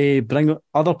 Can they bring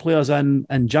other players in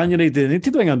January? Do they need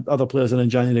to bring in other players in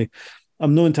January?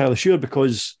 I'm not entirely sure,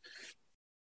 because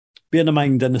bearing in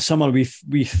mind in the summer we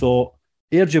thought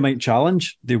Airdrie might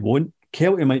challenge, they won't.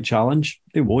 Kelty might challenge,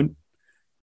 they won't.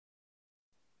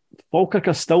 Falkirk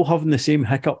are still having the same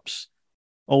hiccups,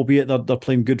 albeit they're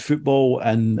playing good football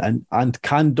and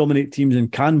can dominate teams and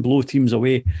can blow teams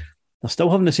away. They're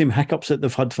still having the same hiccups that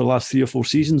they've had for the last 3 or 4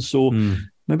 seasons. So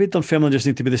maybe Dunfermline just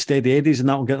need to be the steady eddies, and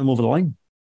that will get them over the line.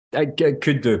 It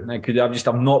could do.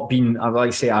 I'm not been. Like I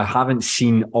say, I haven't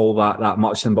seen all that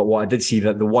much of them. But what I did see,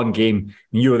 that the one game,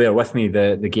 you were there with me,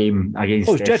 the game against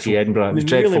FC Edinburgh, it was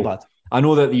dreadful. Really bad. I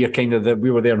know that you're that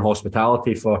we were there in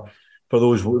hospitality for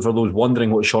those wondering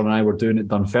what Sean and I were doing at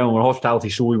Dunfermline. We're hospitality,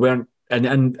 so we weren't,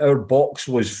 and our box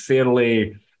was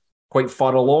fairly quite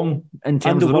far along in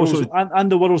terms of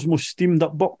the world's most steamed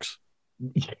up box.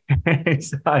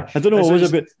 Yes, I don't know.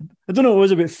 It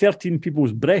was about 13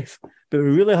 people's breath, but we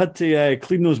really had to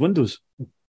clean those windows.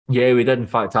 Yeah, we did. In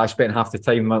fact, I spent half the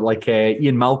time like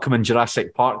Ian Malcolm in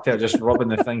Jurassic Park there, just rubbing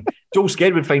the thing. Joel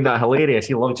Sked would find that hilarious.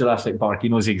 He loved Jurassic Park. He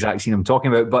knows the exact scene I'm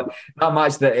talking about. But that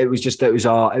match, it was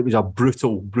a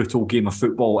brutal game of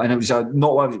football, and it was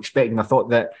not what I was expecting. I thought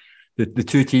that the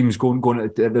two teams going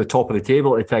at the top of the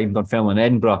table at the time, Dunfermline and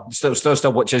Edinburgh,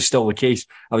 still, which is still the case.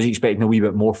 I was expecting a wee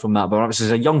bit more from that, but this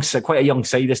is quite a young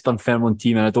side, this Dunfermline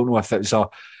team, and I don't know if it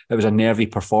was a nervy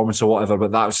performance or whatever,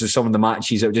 but that was just some of the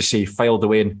matches that would just say filed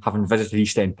away. And having visited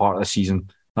East End part of the season,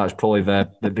 that's probably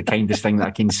the kindest thing that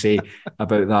I can say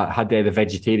about that. Had the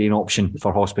vegetarian option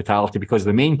for hospitality, because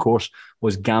the main course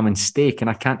was gammon steak,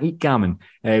 and I can't eat gammon.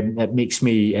 It makes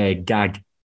me gag.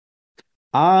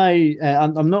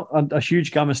 I'm not a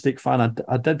huge gammon steak fan.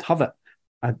 I did have it.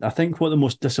 I think what the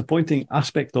most disappointing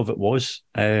aspect of it was,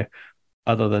 other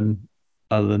than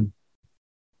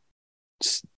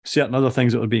certain other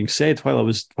things that were being said while I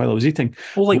was eating.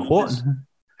 Oh, like what?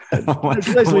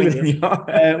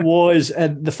 Was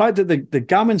the fact that the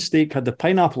gammon steak had the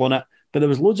pineapple on it, but there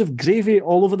was loads of gravy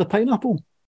all over the pineapple.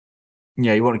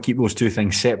 Yeah, you want to keep those two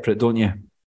things separate, don't you?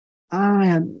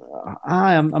 I'm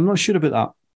not sure about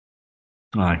that.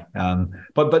 Aye,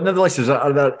 but nevertheless,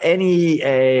 are there any?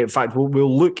 In fact,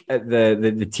 we'll look at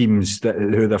the teams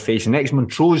who they're facing next.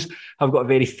 Montrose have got a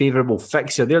very favourable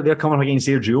fixture. They're coming against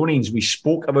Ayr Drionines. We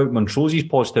spoke about Montrose's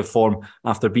positive form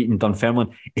after beating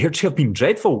Dunfermline. Ayr have been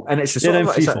dreadful, and it's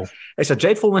a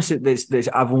dreadfulness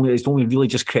it's only really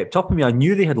just crept up on me. I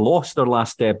knew they had lost their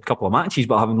last couple of matches,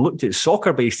 but having looked at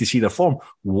soccer base to see their form,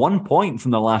 1 point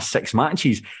from the last 6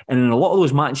 matches, and in a lot of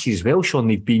those matches as well, Sean,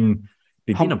 they've been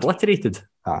obliterated.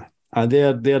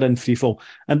 They're in free fall,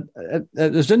 and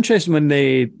it was interesting when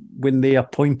they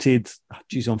appointed.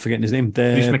 I'm forgetting his name.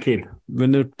 Rhys McCabe.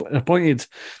 When they appointed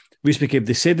Rhys McCabe,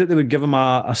 they said that they would give him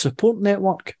a support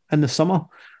network in the summer.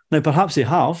 Now, perhaps they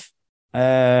have.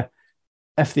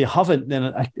 If they haven't, then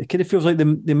it kind of feels like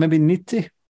they maybe need to,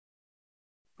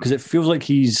 because it feels like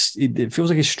he's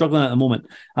struggling at the moment.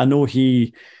 I know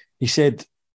he said,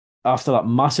 after that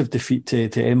massive defeat to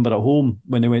Edinburgh at home,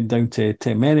 when they went down to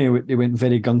Many, they went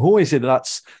very gung-ho. He said that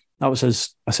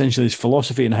was essentially his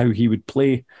philosophy and how he would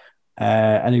play,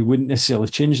 and he wouldn't necessarily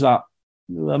change that.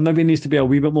 Maybe he needs to be a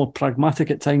wee bit more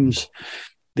pragmatic at times.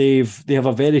 They have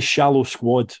a very shallow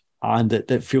squad, and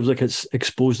it feels like it's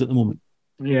exposed at the moment.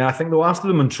 Yeah, I think though after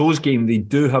the Montrose game, they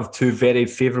do have 2 very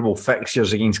favourable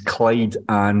fixtures against Clyde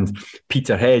and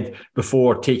Peterhead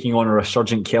before taking on a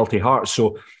resurgent Kelty Hearts.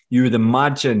 So you would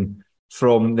imagine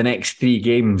from the next 3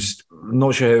 games, I'm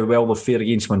not sure how well they'll fare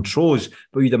against Montrose,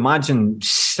 but you'd imagine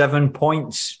 7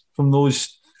 points from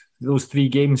those 3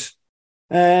 games.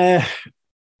 I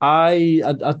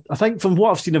think from what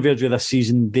I've seen of Airdrie this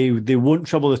season, they won't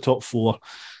trouble the top 4,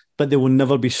 but they will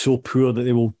never be so poor that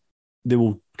they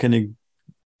will kind of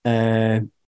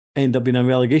end up being a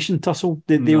relegation tussle.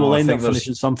 They will end up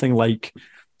finishing something like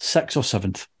 6th or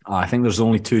 7th. I think there's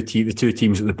only the 2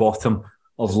 teams at the bottom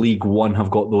of League One have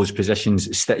got those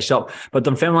positions stitched up. But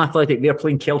Dunfermline Athletic, they're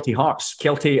playing Kelty Hearts.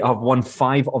 Kelty have won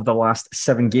 5 of the last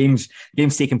 7 games.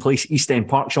 Games taking place East End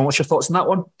Park. Sean, what's your thoughts on that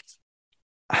one?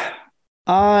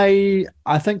 I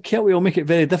think Kelty will make it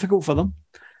very difficult for them.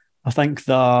 I think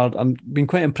I'm been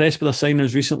quite impressed with their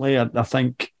signings recently. I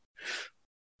think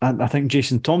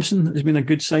Jason Thompson has been a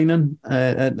good signing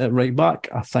at right back.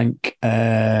 I think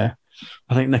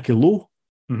Nicky Lowe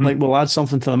will add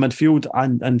something to the midfield,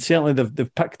 and certainly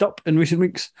they've picked up in recent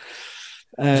weeks.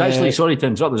 Sorry to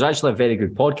interrupt, there's actually a very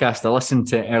good podcast I listened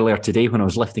to earlier today when I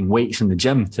was lifting weights in the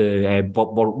gym to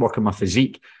work on my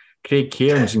physique. Craig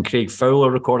Cairns and Craig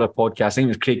Fowler recorded a podcast. I think it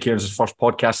was Craig Cairns' first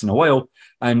podcast in a while,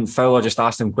 and Fowler just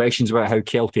asked him questions about how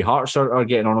Kelty Hearts are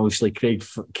getting on. Obviously, Craig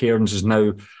Cairns is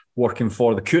now working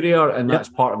for the Courier, and that's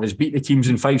part of his beat the teams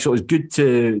in 5. So it was good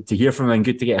to hear from him and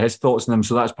good to get his thoughts on them.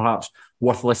 So that's perhaps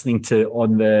worth listening to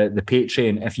on the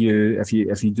Patreon if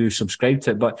you do subscribe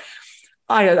to it. But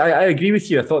I agree with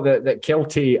you. I thought that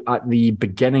Kelty at the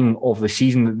beginning of the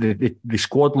season, the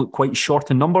squad looked quite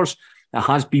short in numbers. It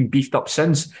has been beefed up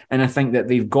since, and I think that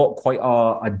they've got quite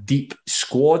a deep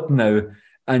squad now,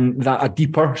 and that a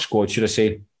deeper squad, should I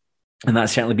say. And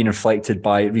that's certainly been reflected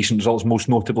by recent results, most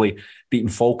notably beating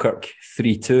Falkirk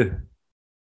 3-2.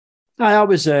 I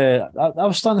was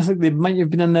starting to think they might have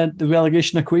been in the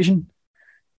relegation equation.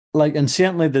 And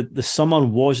certainly the summer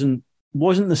wasn't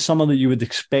the summer that you would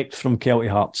expect from Kelty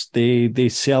Hearts. They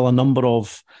sell a number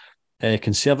of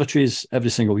conservatories every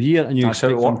single year, and you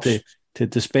expect them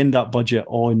to spend that budget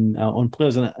on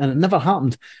players, and it never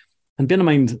happened. And bear in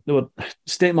mind, they were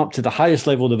stepping up to the highest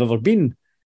level they've ever been.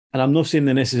 And I'm not saying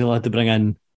they necessarily had to bring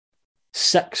in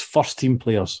 6 first-team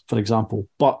players, for example.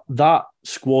 But that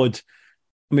squad,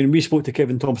 I mean, we spoke to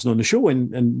Kevin Thompson on the show,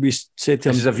 and we said to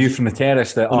him... This is a view from the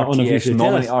terrace that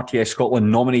RTS Scotland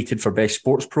nominated for Best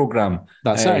Sports Programme.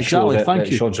 That's it, exactly.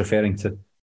 Thank you. Sean's referring to.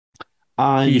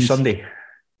 And Sunday.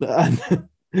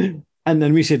 And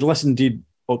then we said, listen,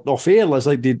 off air,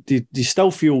 do you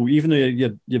still feel, even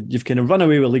though you've kind of run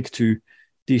away with League Two,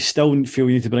 do you still feel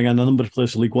you need to bring in a number of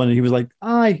players for League One? And he was like,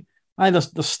 aye, we're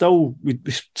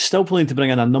still planning to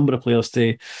bring in a number of players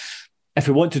if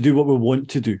we want to do what we want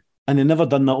to do. And they never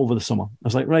done that over the summer. I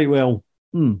was like, right, well,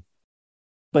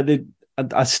 But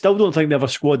I still don't think they have a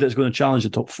squad that's going to challenge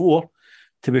the top 4,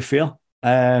 to be fair.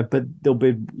 But they'll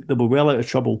be well out of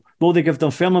trouble. Will they give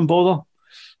Dunfermline bother?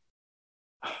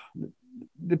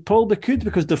 They probably could,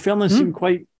 because Dunfermline seem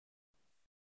quite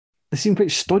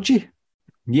stodgy.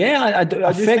 Yeah, I do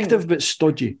effective think, but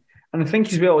stodgy. And I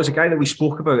think as well, it was a guy that we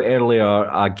spoke about earlier,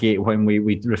 when we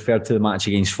referred to the match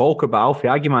against Falkirk, but Alfie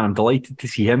Aguiman, I'm delighted to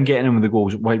see him getting in with the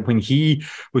goals. When he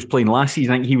was playing last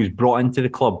season, I think he was brought into the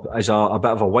club as a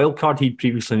bit of a wild card. He'd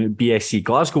previously been at BSC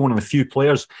Glasgow, one of the few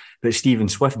players that Stephen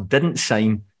Swift didn't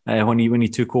sign when he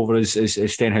took over as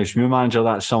Stenhousemuir manager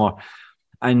that summer.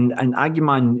 And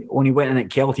Aguiman, when he went in at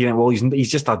Kelty, you think, well, he's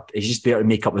just there to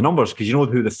make up the numbers, because you know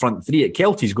who the front three at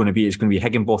Kelty is going to be. It's going to be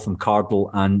Higginbotham,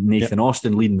 Cardle, and Nathan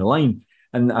Austin leading the line.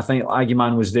 And I think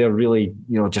Aguiman was there really,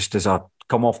 just as a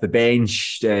come off the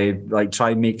bench, try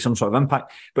and make some sort of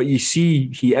impact. But you see,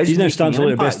 he's now stands like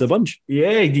the best of the bunch.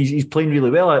 Yeah, he's playing really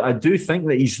well. I do think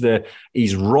that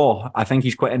he's raw. I think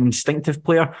he's quite an instinctive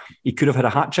player. He could have had a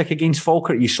hat trick against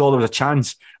Falkirk. You saw there was a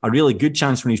chance, a really good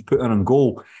chance when he's put on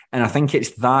goal. And I think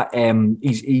it's that I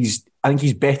think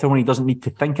he's better when he doesn't need to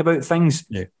think about things.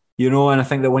 Yeah. And I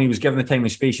think that when he was given the time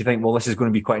and space, you think, well, this is going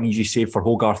to be quite an easy save for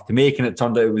Hogarth to make, and it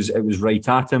turned out it was right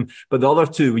at him. But the other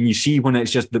two, when you see when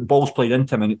it's just the ball's played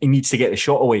into him and he needs to get the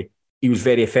shot away, he was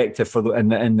very effective in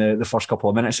the first couple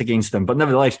of minutes against them. But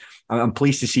nevertheless, I'm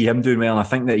pleased to see him doing well, and I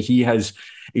think that he's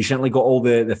certainly got all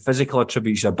the physical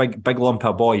attributes. He's a big lump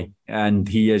of boy, and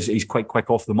he's quite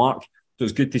quick off the mark. So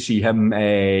it's good to see him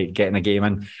getting a game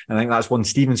in. And I think that's one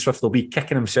Stephen Swift will be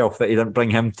kicking himself that he didn't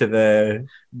bring him to the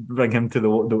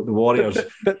Warriors.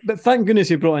 But thank goodness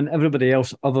he brought in everybody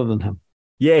else other than him.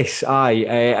 Yes, aye.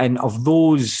 And of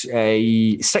those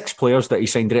 6 players that he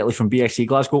signed directly from BSC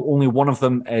Glasgow, only one of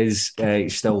them is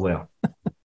still there.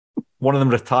 One of them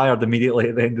retired immediately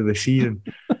at the end of the season.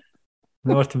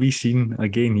 Never to be seen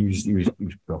again. He was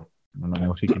well, I don't know what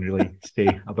else we can really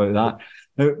say about that.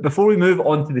 Now, before we move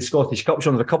on to the Scottish Cup,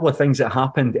 Sean, there's a couple of things that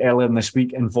happened earlier in this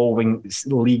week involving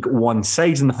League One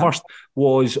sides. And the first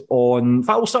was in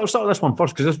fact, we'll start with this one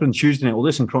first, because this was on Tuesday night. We'll do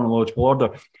this in chronological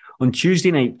order. On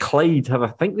Tuesday night, Clyde I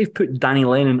think they've put Danny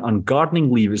Lennon on gardening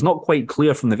leave. It's not quite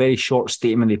clear from the very short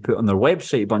statement they put on their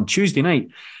website, but on Tuesday night,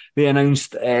 they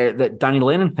announced that Danny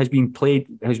Lennon has been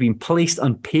placed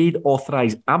on paid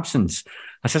authorised absence.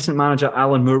 Assistant manager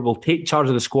Alan Moore will take charge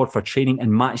of the squad for training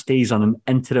and match days on an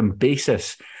interim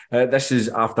basis. This is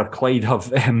after Clyde have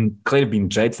been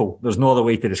dreadful. There's no other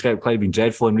way to describe Clyde being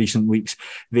dreadful in recent weeks.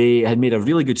 They had made a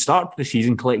really good start to the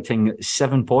season, collecting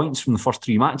 7 points from the first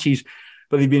 3 matches,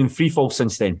 but they've been in free fall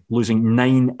since then, losing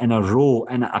 9 in a row.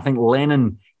 And I think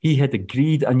Lennon, he had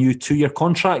agreed a new 2-year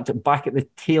contract back at the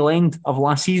tail end of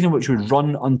last season, which would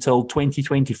run until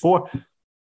 2024.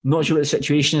 Not sure what the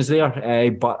situation is there,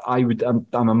 but I'm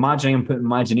imagining, I'm putting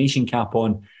imagination cap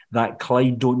on, that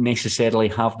Clyde don't necessarily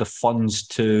have the funds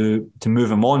to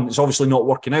move him on. It's obviously not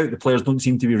working out. The players don't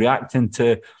seem to be reacting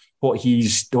to what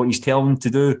he's telling them to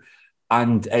do,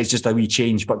 and it's just a wee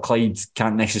change. But Clyde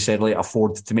can't necessarily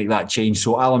afford to make that change.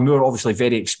 So Alan Moore, obviously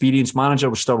very experienced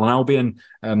manager with Stirling Albion,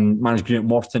 managed Greenock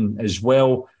Morton as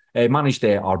well. Managed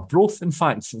Arbroath, in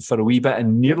fact, for a wee bit,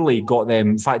 and nearly got them.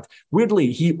 In fact,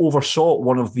 weirdly, he oversaw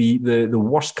one of the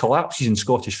worst collapses in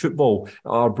Scottish football,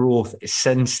 Arbroath,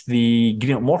 since the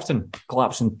Greenock Morton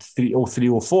collapse in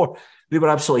 03-04. They were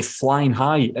absolutely flying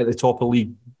high at the top of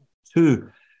League Two.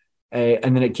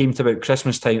 And then it came to about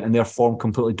Christmas time and their form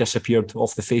completely disappeared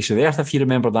off the face of the earth, if you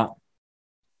remember that.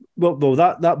 Well,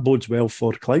 that bodes well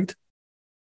for Clyde.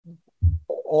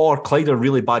 Or Clyde are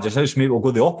really bad just now, so maybe we'll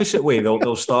go the opposite way.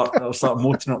 They'll start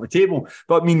motoring up the table.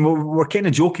 But I mean, we're kind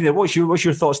of joking there. What's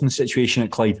your thoughts on the situation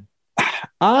at Clyde?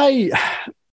 I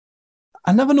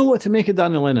never know what to make of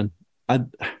Danny Lennon. I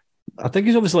think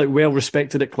he's obviously well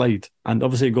respected at Clyde, and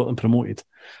obviously got them promoted.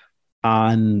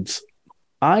 And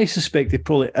I suspect he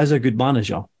probably is a good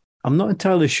manager. I'm not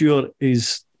entirely sure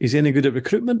he's any good at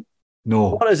recruitment.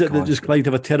 No. Or is it that just Clyde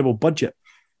have a terrible budget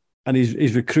and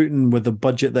he's recruiting with the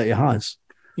budget that he has?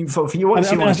 I suppose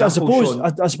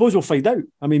we'll find out.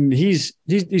 I mean, he's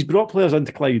brought players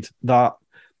into Clyde that,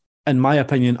 in my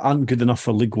opinion, aren't good enough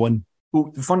for League One.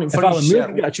 Well, if Alan Moore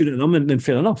can get a tune at them, then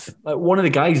fair enough. One of the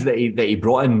guys that he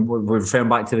brought in, we're referring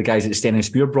back to the guys that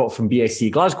Stenhousemuir brought from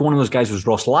BSC Glasgow. One of those guys was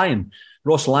Ross Lyon.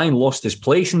 Ross Lyon lost his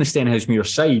place in the Stenhousemuir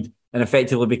side and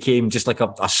effectively became just like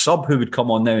a sub who would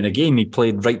come on now and again. He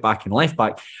played right back and left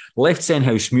back. Left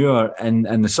Stenhousemuir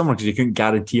in the summer because he couldn't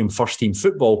guarantee him first team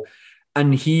football.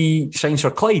 And he signs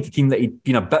for Clyde, a team that he'd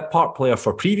been a bit part player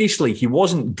for previously. He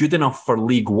wasn't good enough for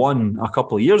League One a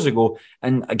couple of years ago.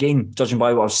 And again, judging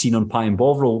by what I've seen on Pie and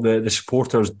Bovril, the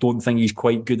supporters don't think he's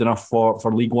quite good enough for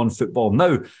League One football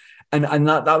now. And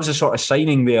that was a sort of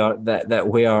signing there that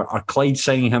where are Clyde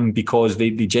signing him because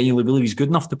they genuinely believe he's good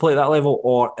enough to play at that level,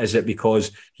 or is it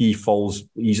because he's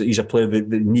a player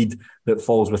that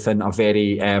falls within a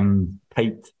very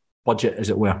tight budget, as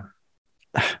it were?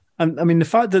 And I mean, the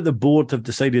fact that the board have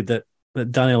decided that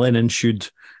that Danny Lennon should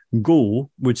go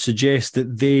would suggest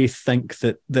that they think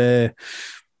that the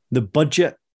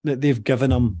budget that they've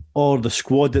given him or the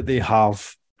squad that they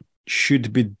have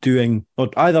should be doing, or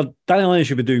either Danny Lennon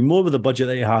should be doing more with the budget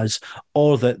that he has,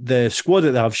 or that the squad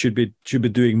that they have should be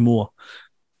doing more.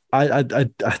 My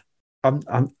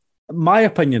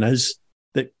opinion is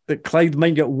that Clyde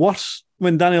might get worse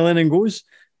when Danny Lennon goes,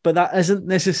 but that isn't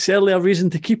necessarily a reason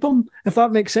to keep him, if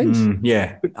that makes sense.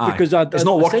 Because it's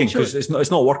not working, because it's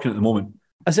not working at the moment.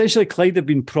 Essentially, Clyde have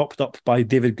been propped up by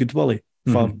David Goodwillie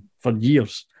for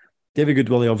years. David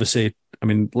Goodwillie, obviously, I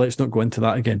mean, let's not go into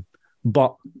that again.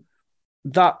 But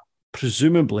that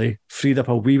presumably freed up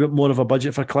a wee bit more of a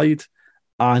budget for Clyde,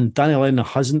 and Danny Lennon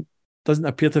doesn't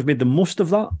appear to have made the most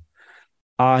of that.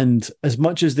 And as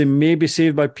much as they may be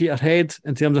saved by Peterhead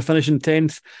in terms of finishing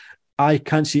 10th, I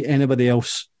can't see anybody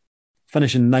else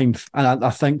finishing 9th. And I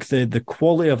think the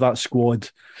quality of that squad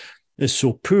is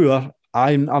so poor,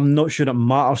 I'm not sure it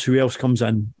matters who else comes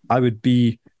in. I would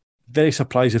be very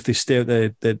surprised if they stay at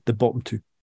the bottom two.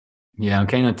 Yeah, I'm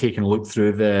kind of taking a look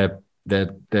through the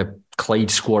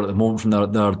Clyde score at the moment from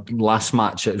their last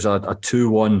match. It was a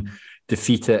 2-1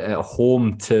 defeat at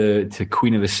home to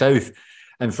Queen of the South.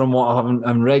 And from what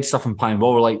I've read stuff in Pine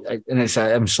Ball,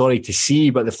 I'm sorry to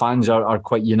see, but the fans are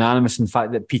quite unanimous in the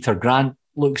fact that Peter Grant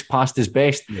looks past his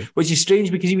best, which is strange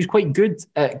because he was quite good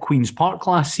at Queen's Park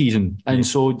last season. And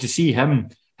so to see him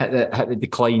hit the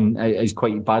decline as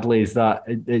quite badly as that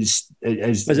is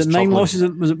it 9 losses?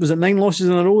 Was it 9 losses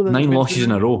in a row? 9 losses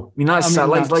in a row. I mean, let's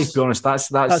be honest, that's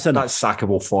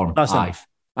sackable form. That's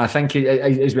I think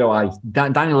as well.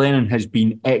 Danny Lennon has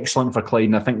been excellent for Clyde,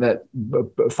 and I think that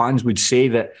fans would say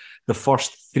that the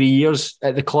first 3 years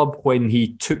at the club, when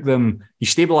he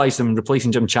stabilised them,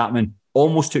 replacing Jim Chapman,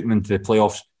 almost took them into the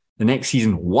playoffs. The next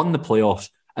season won the playoffs,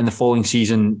 and the following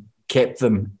season kept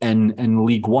them in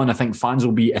League One. I think fans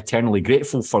will be eternally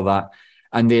grateful for that.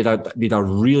 And they had a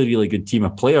really, really good team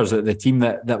of players. The team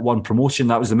that won promotion,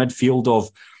 that was the midfield of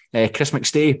Chris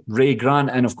McStay, Ray Grant,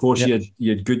 and of course you had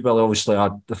Goodwill, obviously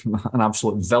an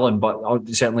absolute villain, but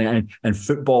certainly in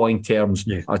footballing terms,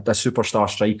 a superstar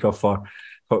striker for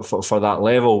that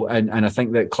level. And I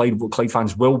think that Clyde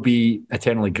fans will be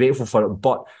eternally grateful for it.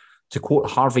 But to quote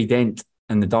Harvey Dent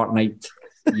in The Dark Knight,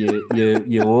 you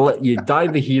die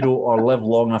the hero or live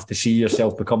long enough to see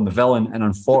yourself become the villain. And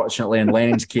unfortunately, in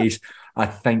Lennon's case, I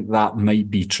think that might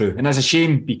be true. And it's a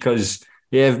shame because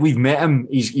we've met him.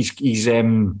 He's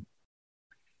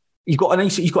got a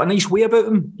nice way about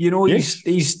him. You know, he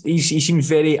seems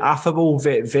very affable,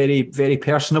 very, very, very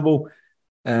personable.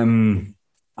 So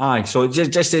it's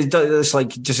just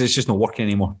not working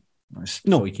anymore.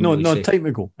 No, time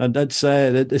to go. And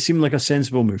it seemed like a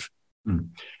sensible move.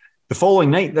 The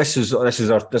following night, this is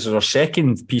our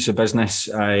second piece of business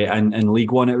in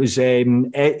League One. It was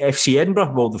FC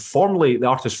Edinburgh. Well, the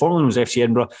artist formerly was FC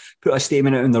Edinburgh, put a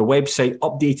statement out on their website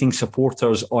updating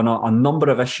supporters on a number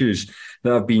of issues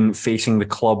that have been facing the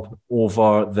club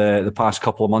over the past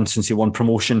couple of months since they won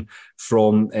promotion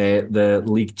from the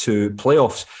League Two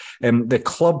playoffs. The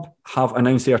club have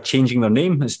announced they are changing their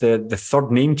name. It's the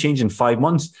third name change in 5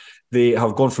 months. They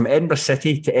have gone from Edinburgh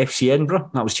City to FC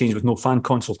Edinburgh. That was changed with no fan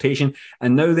consultation.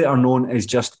 And now they are known as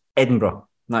just Edinburgh.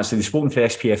 And actually, they've spoken to the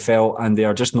SPFL and they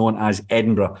are just known as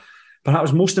Edinburgh.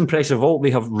 Perhaps most impressive of all,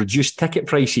 they have reduced ticket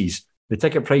prices. The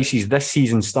ticket prices this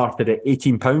season started at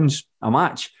 £18 a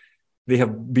match. They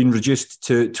have been reduced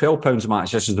to £12 a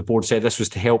match, just as the board said. This was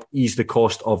to help ease the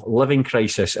cost of living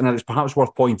crisis. And it's perhaps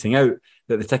worth pointing out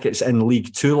that the tickets in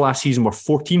League Two last season were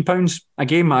 £14 a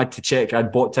game. I had to check.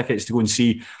 I'd bought tickets to go and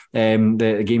see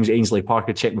the games at Ainsley Park.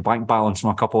 I checked my bank balance from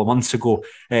a couple of months ago.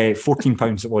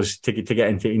 £14 it was to get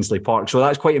into Ainsley Park. So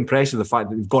that's quite impressive, the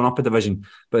fact that they've gone up a division,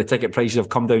 but the ticket prices have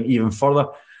come down even further.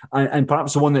 And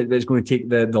perhaps the one that's going to take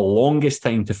the longest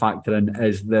time to factor in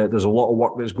is there's a lot of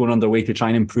work that's going underway to try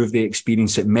and improve the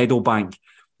experience at Meadowbank.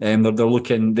 They're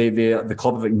looking. The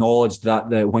club have acknowledged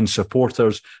that when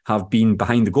supporters have been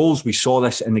behind the goals, we saw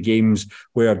this in the games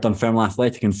where Dunfermline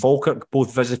Athletic and Falkirk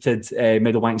both visited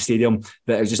Meadowbank Stadium.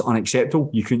 That it was just unacceptable.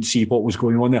 You couldn't see what was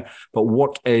going on there. But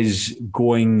work is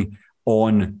going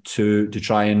on to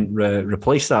try and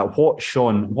replace that.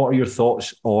 Sean, what are your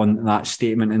thoughts on that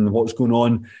statement and what's going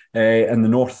on in the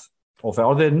north of it?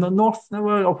 Or the north,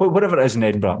 whatever it is in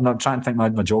Edinburgh? I'm not trying to think my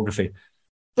geography.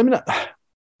 I mean,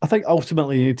 I think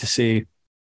ultimately you need to say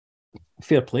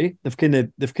fair play. They've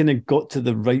kind of got to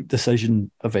the right decision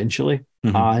eventually,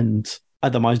 and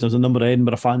I'd imagine there's a number of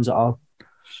Edinburgh fans that are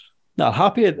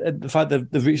happy at the fact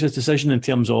that they've reached this decision in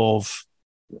terms of.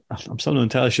 I'm still not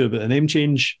entirely sure about the name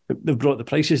change. They've brought the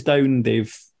prices down.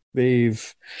 They've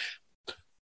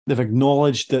They've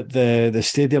acknowledged that the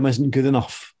stadium isn't good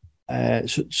enough.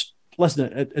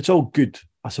 Listen, it's all good,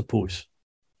 I suppose.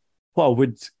 What I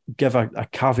would give a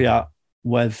caveat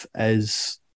with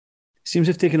is, it seems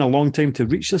to have taken a long time to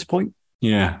reach this point.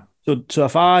 Yeah. So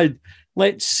if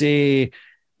let's say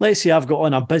I've got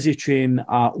on a busy train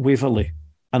at Waverley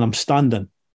and I'm standing,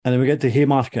 and then we get to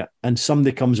Haymarket and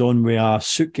somebody comes on with a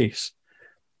suitcase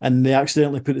and they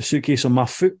accidentally put the suitcase on my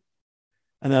foot,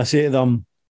 and I say to them,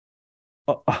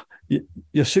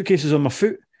 your suitcase is on my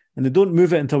foot, and they don't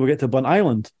move it until we get to Bunt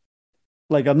Island.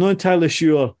 Like, I'm not entirely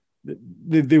sure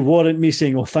they warrant me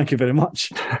saying, "Oh, thank you very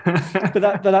much,"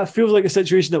 but that feels like a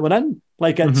situation that we're in.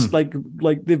 Like, it's like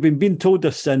they've been being told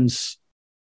this since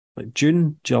like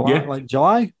June, July,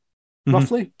 July,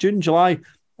 roughly June, July.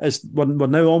 We're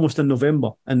now almost in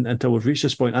November, and until we've reached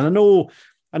this point. And I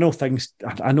know things.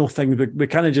 We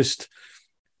kind of just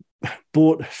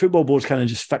football boards kind of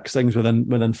just fix things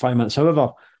within 5 minutes.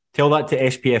 However, tell that to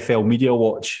SPFL Media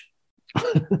Watch.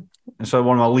 It's one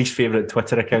of my least favourite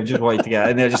Twitter accounts. Just wanted to get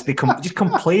in there, just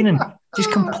complaining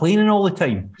all the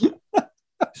time.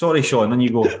 Sorry, Sean, then you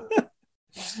go.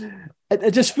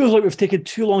 It just feels like we've taken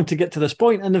too long to get to this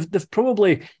point, and they've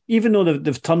probably, even though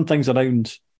they've turned things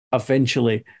around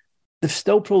eventually, they've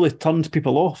still probably turned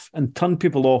people off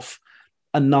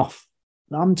enough.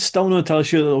 I'm still not entirely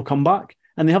sure that they'll come back,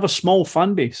 and they have a small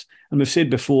fan base. And we've said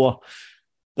before,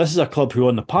 this is a club who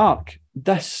on the park,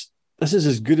 this is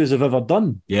as good as I've ever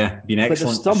done. Yeah, been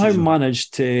excellent. But they've somehow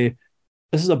managed to.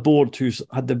 This is a board who's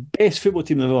had the best football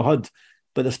team they've ever had,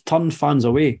 but they've turned fans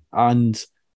away. And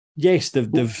yes,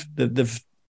 they've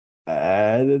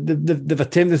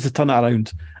attempted to turn it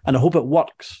around, and I hope it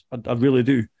works. I really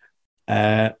do.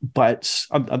 But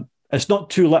it's not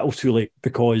too little, too late,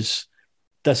 because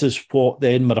this is what the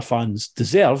Edinburgh fans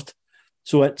deserved.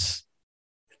 So it's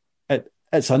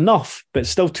enough, but it's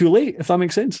still too late, if that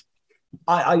makes sense.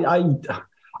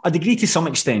 I'd agree to some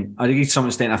extent. I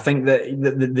think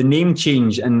that the name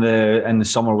change in the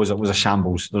summer was a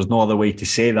shambles. There's no other way to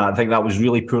say that. I think that was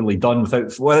really poorly done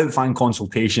without fan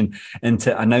consultation, and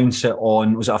to announce it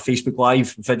on, was it a Facebook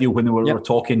Live video when they were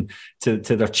talking to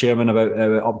their chairman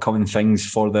about upcoming things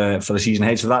for the season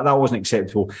ahead. So that wasn't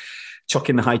acceptable.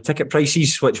 Chucking the high ticket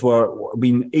prices, which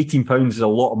 £18 is a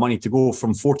lot of money. To go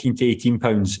from £14 to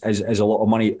 £18 is a lot of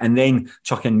money. And then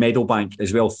chucking Meadowbank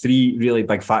as well. 3 really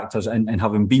big factors. And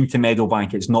having been to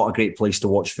Meadowbank, it's not a great place to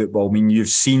watch football. I mean, you've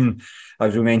seen,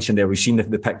 as we mentioned there, we've seen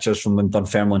the pictures from when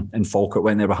Dunfermline and Falkirk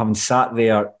went there. But having sat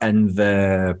there in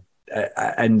the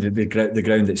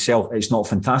ground itself, it's not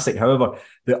fantastic. However,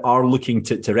 they are looking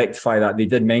to rectify that. They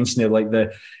did mention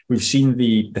it, we've seen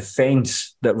the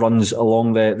fence that runs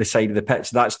along the side of the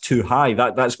pitch. That's too high.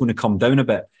 That's going to come down a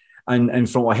bit. And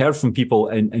from what I heard from people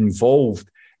involved,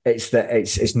 it's that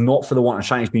it's not for the want of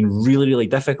trying. It's been really, really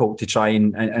difficult to try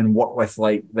and work with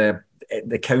like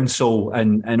the council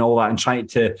and all that, and trying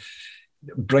to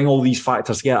bring all these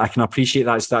factors together. I can appreciate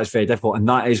that's very difficult, and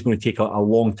that is going to take a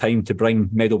long time to bring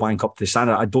Meadowbank up to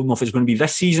standard. I don't know if it's going to be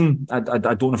this season. I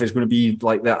don't know if it's going to be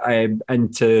like that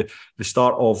into the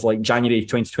start of like January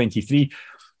 2023.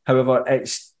 However,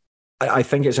 I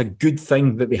think it's a good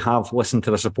thing that they have listened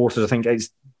to the supporters. I think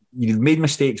you've made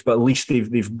mistakes, but at least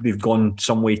they've gone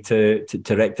some way to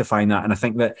rectifying that. And I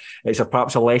think that it's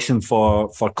perhaps a lesson for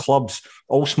clubs,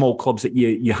 all small clubs, that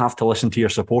you have to listen to your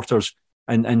supporters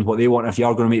and what they want. If you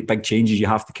are going to make big changes, you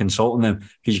have to consult on them,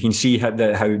 because you can see how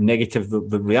negative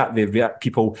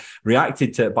people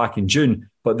reacted to it back in June.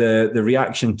 But the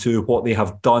reaction to what they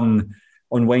have done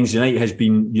on Wednesday night has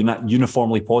been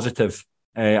uniformly positive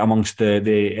amongst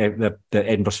the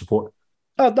Edinburgh support.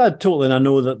 Totally, and I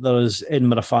know that there's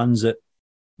Edinburgh fans that,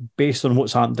 based on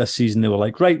what's happened this season, they were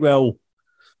like, right, well,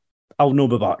 I'll not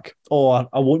be back, or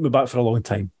I won't be back for a long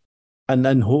time, and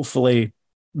then hopefully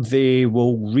they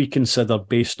will reconsider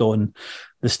based on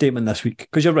the statement this week.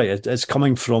 Because you're right, it's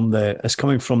coming from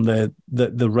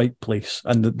the right place,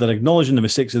 and they're acknowledging the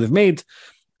mistakes that they've made,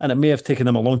 and it may have taken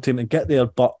them a long time to get there,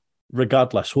 but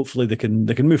regardless, hopefully they can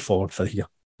move forward for here.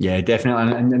 Yeah,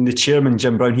 definitely. And the chairman,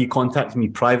 Jim Brown, he contacted me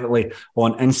privately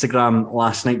on Instagram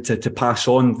last night to pass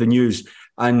on the news.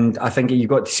 And I think you've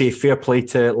got to say fair play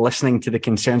to listening to the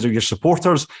concerns of your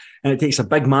supporters. And it takes a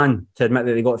big man to admit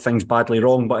that they got things badly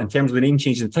wrong. But in terms of the name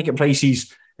change and the ticket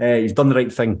prices, you've done the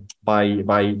right thing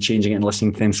by changing it and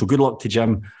listening to them. So good luck to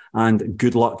Jim, and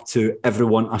good luck to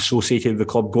everyone associated with the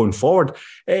club going forward.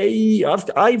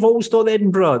 I've always thought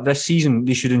Edinburgh this season,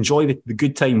 they should enjoy the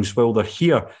good times while they're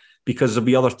here, because there'll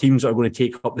be other teams that are going to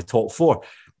take up the top 4.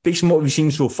 based on what we've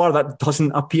seen so far, that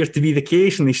doesn't appear to be the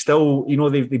case, and they still,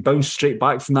 they bounced straight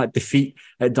back from that defeat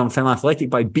at Dunfermline Athletic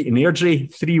by beating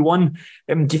Airdrie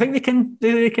 3-1. Do you think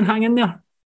they can hang in there?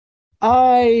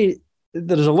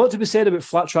 There's a lot to be said about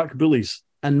flat track bullies,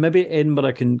 and maybe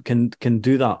Edinburgh can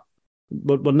do that.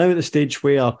 But we're now at the stage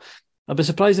where I'd be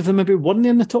surprised if they maybe weren't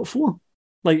in the top four.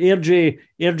 Like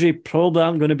Airdrie probably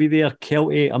aren't going to be there.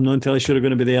 Kelty, I'm not entirely sure are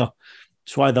going to be there.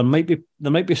 So there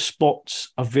might be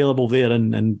spots available there,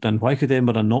 and why could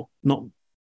Edinburgh not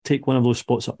take one of those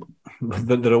spots up?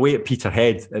 They're away at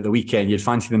Peterhead at the weekend. You'd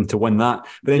fancy them to win that.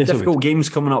 But then difficult games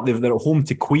coming up. They're at home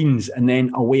to Queens and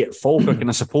then away at Falkirk. And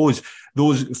I suppose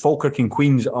those Falkirk and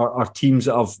Queens are teams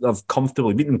that have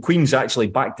comfortably beaten Queens actually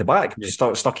back to back.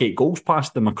 Stuck 8 goals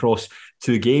past them across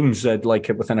 2 games,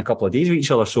 within a couple of days of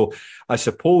each other. So I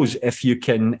suppose if you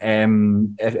can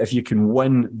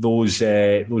win those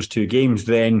 2 games,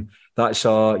 then that's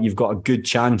you've got a good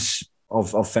chance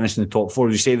of finishing the top 4.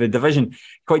 As you say, the division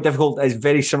quite difficult. It's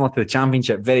very similar to the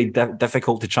Championship. Very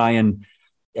difficult to try and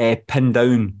pin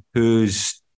down who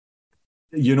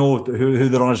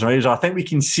the runners and riders are. I think we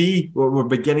can see, we're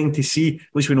beginning to see, at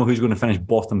least we know who's going to finish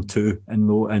bottom 2 in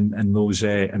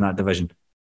that division.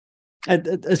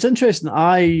 It's interesting.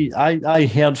 I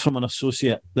heard from an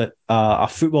associate that a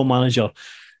football manager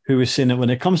who was saying that when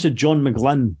it comes to John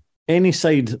McGlynn, any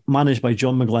side managed by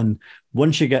John McGlynn,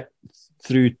 once you get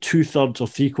through 2/3 or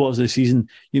 3/4 of the season,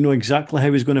 you know exactly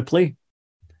how he's going to play,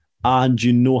 and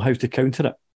you know how to counter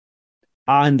it.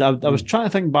 And I was trying to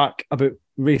think back about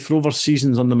Wraith Rovers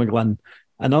seasons under McGlynn,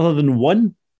 and other than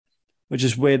one, which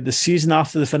is where the season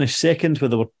after they finished second, where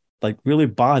they were like really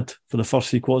bad for the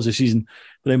first 3/4 of the season,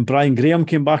 but then Brian Graham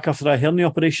came back after a hernia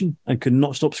operation and could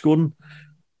not stop scoring.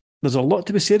 There's a lot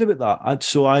to be said about that.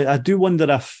 So I do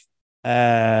wonder if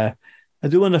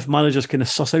managers kind of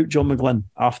suss out John McGlynn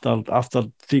after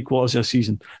 3/4 of a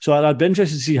season. So I'd be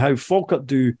interested to see how Falkirk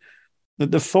do.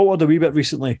 They've faltered a wee bit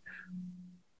recently.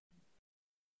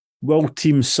 Will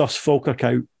teams suss Falkirk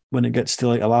out when it gets to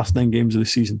like the last 9 games of the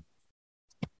season?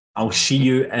 I'll see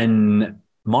you in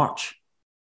March.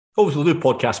 Obviously, we'll do a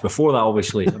podcast before that,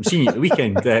 obviously. I'm seeing you at the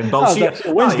weekend. But I'll see you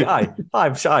Wednesday.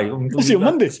 I'll see you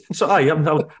Monday. So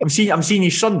I'm seeing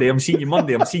you Sunday, I'm seeing you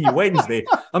Monday, I'm seeing you Wednesday.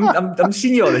 I'm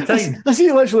seeing you all the time. I see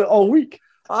you literally all week.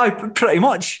 Pretty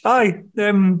much.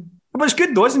 But it's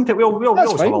good though, isn't it? We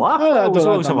always have a laugh. We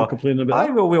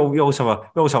always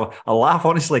have a laugh,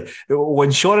 honestly.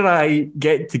 When Sean and I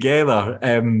get together,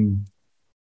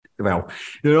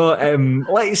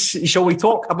 shall we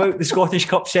talk about the Scottish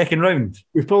Cup second round?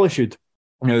 We probably should.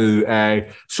 Now,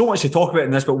 so much to talk about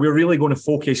in this, but we're really going to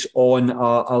focus on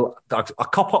a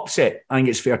cup upset. I think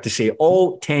it's fair to say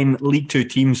all 10 League Two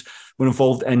teams were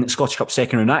involved in Scottish Cup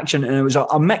second round action, and it was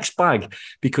a mixed bag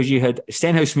because you had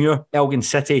Stenhousemuir, Elgin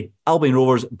City, Albion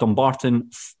Rovers,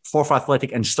 Dumbarton, Forfar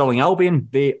Athletic, and Stirling Albion.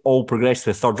 They all progressed to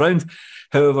the third round.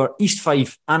 However, East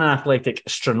Fife, Annan Athletic,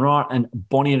 Stranraer and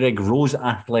Bonnyrigg Rose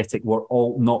Athletic were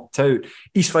all knocked out.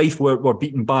 East Fife were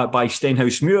beaten by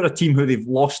Stenhousemuir, a team who they've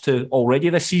lost to already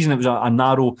this season. It was a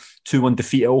narrow 2-1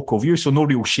 defeat at Ochilview, so no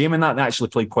real shame in that. They actually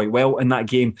played quite well in that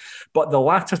game. But the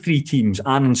latter 3 teams,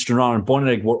 Annan, Stranraer and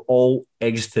Bonnyrigg, were all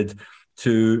exited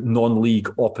to non-league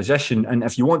opposition. And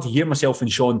if you want to hear myself and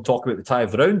Sean talk about the tie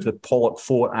of the round, the Pollock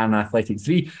 4 and Athletic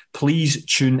 3, please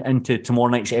tune into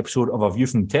tomorrow night's episode of A View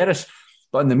from the Terrace.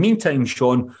 But in the meantime,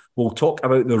 Sean, we'll talk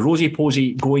about the Rosy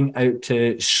Posy going out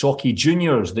to Socky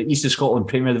Juniors. The East of Scotland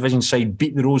Premier Division side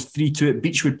beat the Rose 3-2 at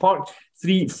Beechwood Park.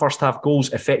 3 first-half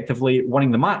goals, effectively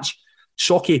winning the match.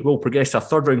 Socky will progress to a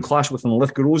third-round clash with the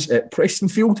Lithgow Rose at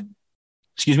Prestonfield.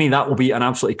 That will be an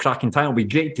absolutely cracking time. It'll be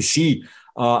great to see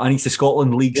an East of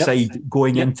Scotland League side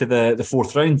going into the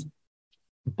fourth round.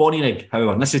 Bonnyrigg,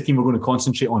 however, and this is the team we're going to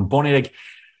concentrate on. Bonnyrigg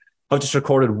have just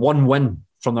recorded 1 win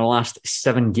from their last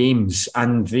 7 games,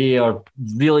 and they are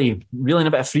really, really in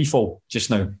a bit of freefall just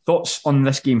now. Thoughts on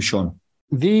this game, Sean?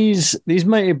 These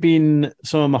might have been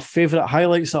some of my favourite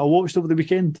highlights that I watched over the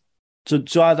weekend.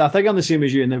 So I think I'm the same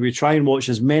as you, and that we try and watch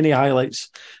as many highlights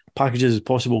packages as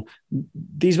possible.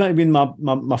 These might have been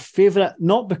my favourite,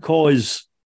 not because,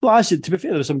 well, actually, to be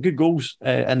fair, there's some good goals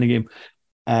in the game,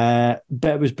 but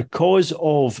it was because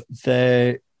of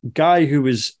the guy who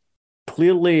was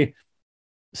clearly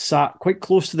sat quite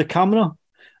close to the camera,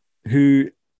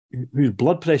 whose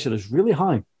blood pressure is really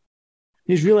high.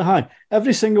 He's really high.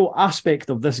 Every single aspect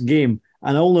of this game,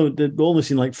 and we've only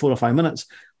seen like 4 or 5 minutes,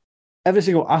 every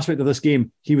single aspect of this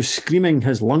game, he was screaming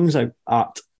his lungs out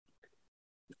at.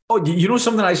 Oh, you know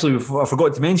something actually I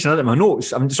forgot to mention in my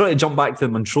notes. I'm sorry to jump back to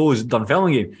the Montrose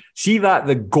Dunfermline game. See that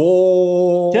the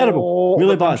goal, Terrible,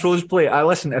 really bad. Montrose play.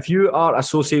 Listen, if you are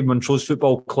associated with Montrose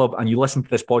Football Club and you listen to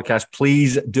this podcast,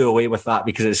 please do away with that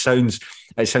because it sounds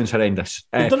horrendous.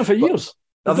 They've done it for years.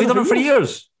 Have they done it for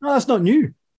years? No, that's not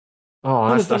new.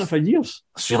 Oh, they've done it for years.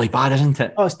 It's really bad, isn't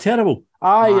it? Oh, it's terrible.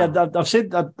 I've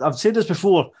said this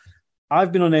before.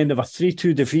 I've been on the end of a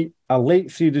 3-2 defeat, a late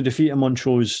 3-2 defeat in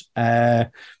Montrose.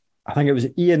 I think it was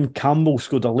Ian Campbell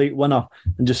scored a late winner,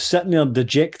 and just sitting there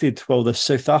dejected while the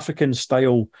South African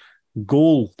style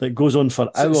goal that goes on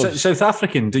for hours. South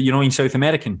African? Do you know in South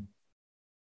American?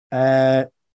 No,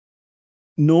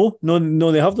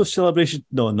 they have those celebrations.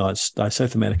 No, it's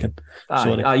South American.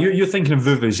 Sorry. You're thinking of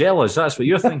vuvuzelas. That's what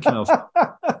you're thinking of.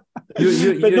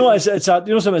 It's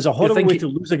a horrible way to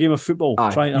lose a game of football.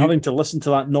 Having to listen to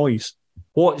that noise.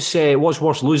 What's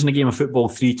worse, losing a game of football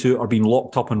 3-2 or being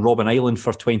locked up on Robben Island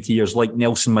for 20 years, like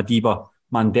Nelson Madiba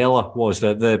Mandela was,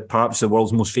 the perhaps the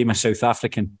world's most famous South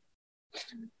African?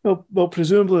 Well,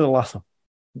 presumably the latter.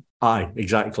 Aye,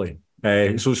 exactly.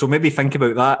 So maybe think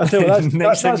about that. I tell you,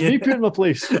 that's me putting my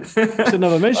place. Should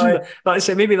never mentioned it. That's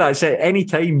it. Maybe that's it. Any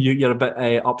time you're a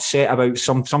bit upset about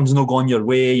something's not going your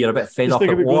way, you're a bit fed up at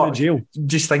work. Going to jail.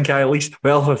 Just think, at least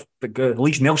Nelson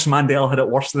Mandela had it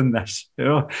worse than this. You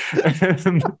know,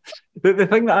 the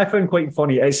thing that I found quite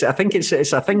funny is I think it's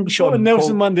a thing. Sean, what would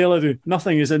Nelson Mandela do?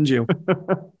 Nothing. Is in jail.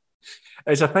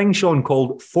 It's a thing, Sean,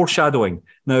 called foreshadowing.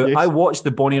 Now, yes. I watched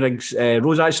the Bonnyriggs.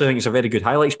 Rose actually thinks it's a very good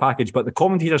highlights package, but the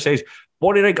commentator says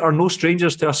Bonnyrigg are no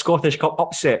strangers to a Scottish Cup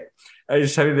upset.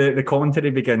 Is how the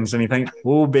commentary begins, and you think,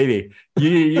 "Oh, baby,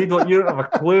 you don't have a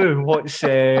clue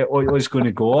what's going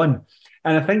to go on."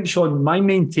 And I think, Sean, my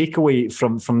main takeaway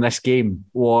from this game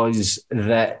was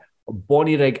that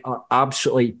Bonnyrigg are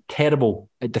absolutely terrible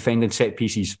at defending set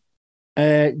pieces.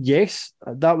 Yes,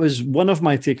 that was one of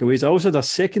my takeaways. I also had a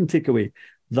second takeaway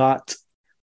that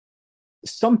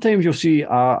sometimes you'll see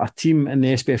a team in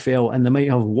the SPFL and they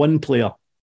might have one player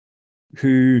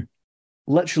who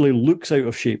literally looks out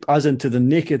of shape, as into the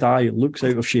naked eye looks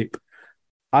out of shape.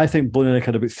 I think Bonnyrigg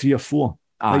had about 3 or 4.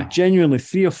 Aye. Like genuinely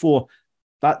 3 or 4.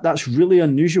 That's really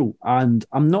unusual, and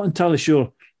I'm not entirely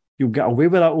sure you'll get away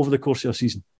with that over the course of a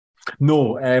season.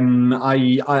 No,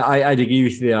 I'd agree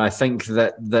with you there. I think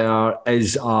that there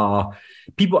is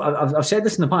people. I've said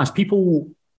this in the past.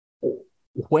 People,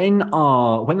 when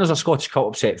there's a Scottish Cup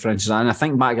upset, for instance, and I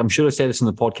think back, I'm sure I said this in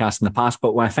the podcast in the past,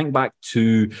 but when I think back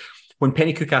to when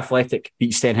Pennycook Athletic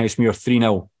beat Stenhousemuir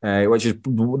 3-0, which is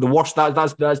the worst.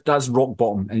 That's rock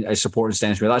bottom as supporting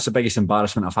Stenhousemuir. That's the biggest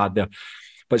embarrassment I've had there.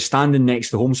 But standing next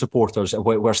to home supporters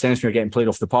where Stenhousemuir are getting played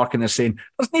off the park and they're saying,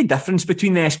 there's no difference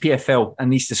between the SPFL and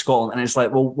the East of Scotland. And it's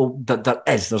like, well there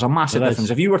is. There's a massive difference.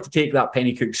 If you were to take that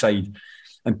Pennycook side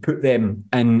and put them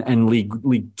in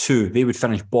League Two, they would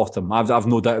finish bottom. I've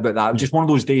no doubt about that. It's just one of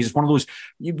those days. It's one of those,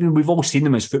 we've all seen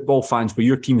them as football fans where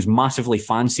your team's massively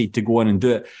fancied to go in and do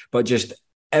it, but just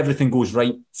everything goes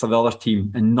right for the other team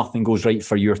and nothing goes right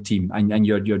for your team, and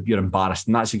you're embarrassed.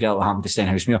 And that's exactly what happened to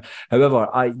Stenhousemuir. However,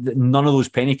 none of those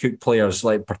Pennycook players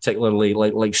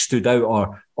particularly stood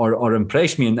out or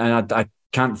impressed me, and I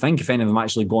can't think if any of them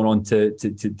actually gone on to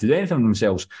do anything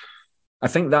themselves. I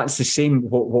think that's the same.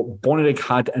 What Bonnyrigg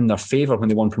had in their favour when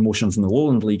they won promotion from the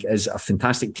Lowland League is a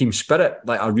fantastic team spirit,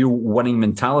 like a real winning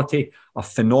mentality, a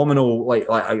phenomenal like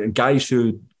guys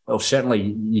who. Well,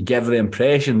 certainly you give the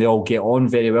impression they all get on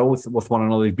very well with one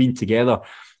another. They've been together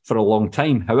for a long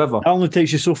time. However, that only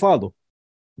takes you so far, though.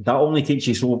 That only takes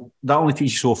you so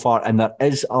far, and there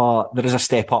is a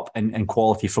step up in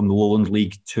quality from the Lowland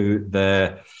League to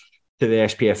the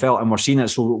SPFL, and we're seeing it.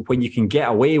 So when you can get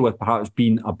away with perhaps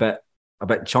being a bit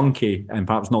chunky and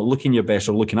perhaps not looking your best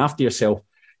or looking after yourself,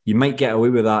 you might get away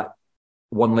with that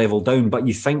one level down. But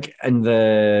you think in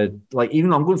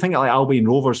even I'm going to think of like Albion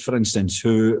Rovers, for instance,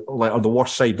 who are the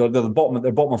worst side. They're the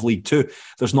bottom of League Two.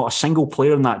 There's not a single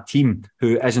player in that team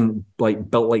who isn't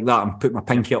built like that. And put my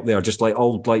pinky up there, just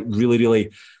all really,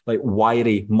 really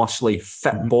wiry, muscly,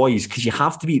 fit boys. Because you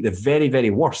have to be the very, very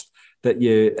worst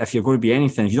if you're going to be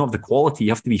anything. If you don't have the quality,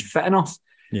 you have to be fit enough.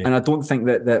 Yeah. And I don't think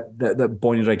that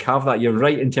Bonnyrigg have that. You're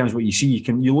right in terms of what you see.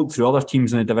 You look through other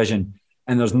teams in the division,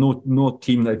 and there's no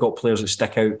team that got players that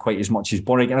stick out quite as much as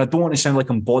Bonnyrigg. And I don't want to sound like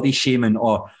I'm body shaming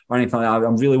or anything like that.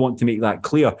 I really want to make that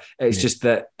clear. It's just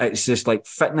that it's just like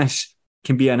fitness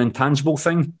can be an intangible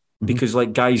thing because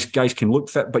guys can look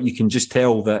fit, but you can just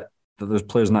tell that there's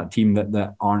players in that team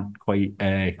that aren't quite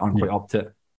up to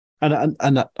it.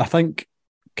 And I think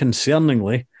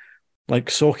concerningly, like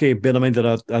Socky, bear in mind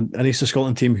they're an East of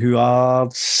Scotland team who are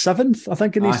 7th, I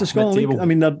think, in the East of Scotland League. I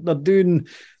mean, they're doing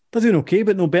okay,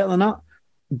 but no better than that.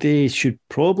 they should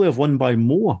probably have won by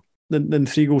more than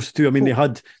 3-2. I mean,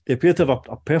 they appeared to have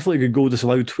a perfectly good goal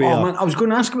disallowed where Oh man, I was going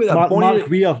to ask about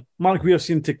that. Mark Weir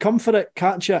seemed to come for it,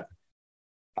 catch it,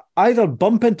 either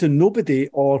bump into nobody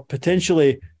or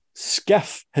potentially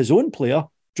skiff his own player,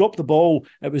 drop the ball.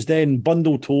 It was then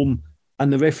bundled home,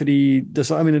 and the referee.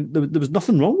 I mean, there was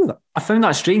nothing wrong with it. I found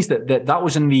that strange that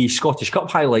was in the Scottish Cup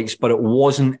highlights, but it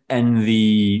wasn't in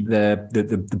the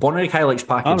Bonnyrigg highlights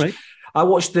package. All right. I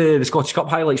watched the Scottish Cup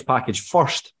highlights package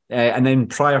first, and then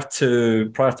prior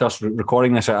to us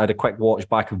recording this, I had a quick watch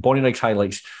back of Bonnyrigg's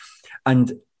highlights.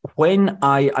 And when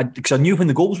because I knew when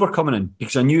the goals were coming in,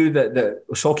 because I knew that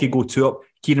Socky go 2 up,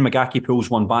 Kieran McGackie pulls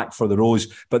one back for the Rose,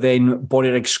 but then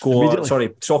Bonnyrigg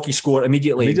Socky score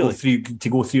immediately. Go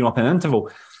 3 up in an interval.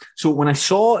 So when I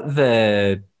saw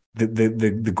the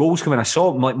goals coming, I saw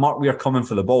like Mark Weir coming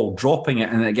for the ball, dropping it,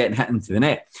 and then getting hit into the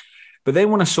net. But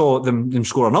then when I saw them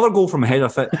score another goal from ahead, I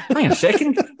thought, hang on a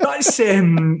second, that's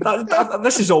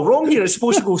this is all wrong here. It's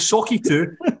supposed to go Socky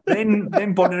 2, then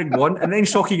Bonnyrigg 1, and then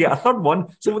Socky get a third one.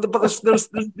 So, but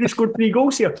they scored 3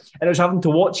 goals here, and I was having to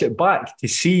watch it back to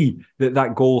see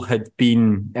that goal had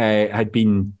been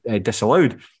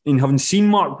disallowed. And having seen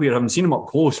Mark Weir, having seen him up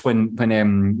close when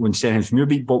Stenhousemuir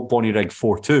beat Bonnyrigg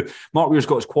 4-2, Mark Weir's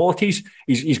got his qualities.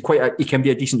 He's he can be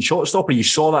a decent shot stopper. You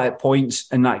saw that at points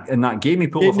in that game. He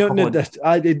pulled off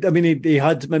I mean, he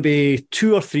had maybe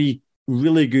 2 or 3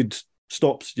 really good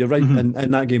stops. You're right,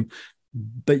 in that game.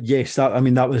 But yes, that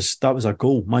was a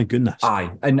goal. My goodness.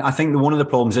 Aye, and I think one of the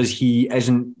problems is he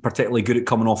isn't particularly good at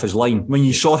coming off his line. When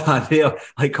you saw that there,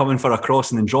 like coming for a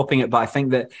cross and then dropping it, but I think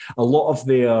that a lot of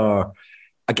their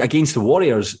against the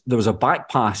Warriors, there was a back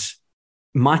pass.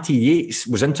 Matty Yates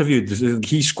was interviewed.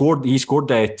 He scored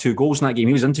 2 goals in that game.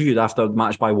 He was interviewed after the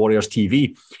match by Warriors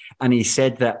TV, and he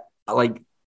said that, like,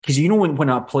 because you know when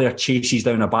a player chases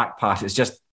down a back pass, it's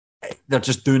just they're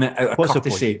just doing it out of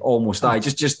courtesy, almost.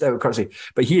 Just out of courtesy.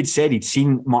 But he had said he'd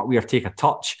seen Mark Weir take a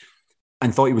touch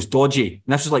and thought he was dodgy.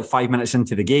 And this was like 5 minutes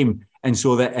into the game, and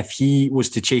so that if he was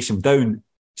to chase him down,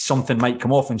 something might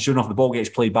come off, and sure enough, the ball gets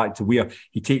played back to Weir.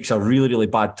 He takes a really, really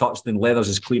bad touch, then leathers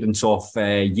his clearance off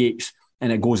Yates,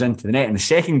 and it goes into the net. And the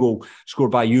second goal, scored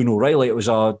by Ewan O'Reilly, it was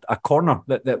a corner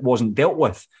that wasn't dealt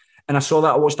with. And I saw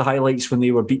that. I watched the highlights when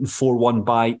they were beaten 4-1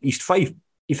 by East Fife.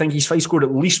 You think East Fife scored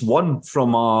at least one from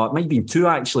it might have been 2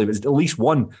 actually, but at least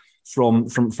one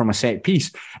from a set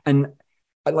piece. And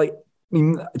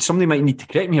somebody might need to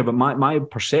correct me here, but my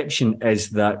perception is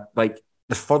that, like,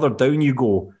 the further down you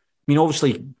go, I mean,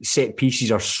 obviously set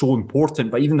pieces are so important,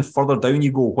 but even the further down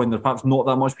you go, when there's perhaps not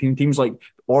that much teams, like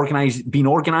being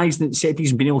organised in set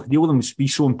pieces and being able to deal with them be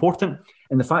so important.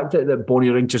 And the fact that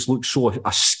Bonnyrigg just looks so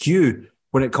askew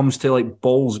when it comes to like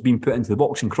balls being put into the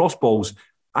box and cross balls,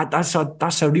 that's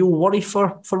a real worry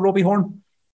for Robbie Horn.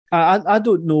 I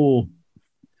don't know.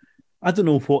 I don't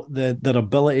know what their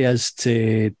ability is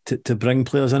to bring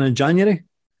players in January.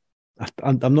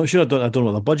 I'm not sure. I don't know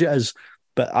what the budget is.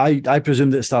 But I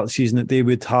presumed at the start of the season that they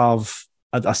would have.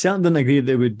 I certainly didn't agree that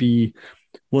they would be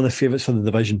one of the favourites for the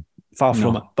division. Far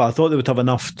from it. But I thought they would have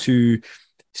enough to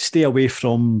stay away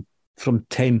from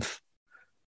 10th.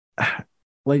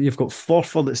 Like, you've got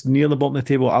Forfar that's near the bottom of the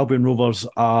table. Albion Rovers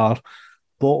are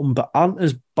bottom, but aren't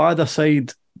as bad a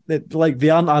side. They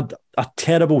aren't a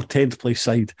terrible 10th place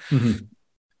side. Mm-hmm.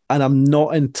 And I'm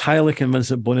not entirely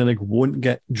convinced that Bonnyrigg won't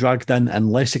get dragged in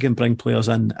unless they can bring players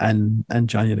in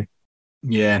January.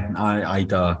 Yeah,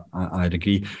 I'd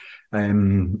agree. I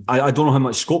don't know how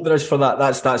much scope there is for that.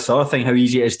 That's the other thing, how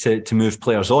easy it is to move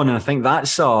players on. And I think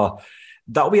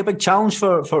that'll be a big challenge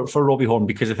for Robbie Horn,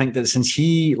 because I think that since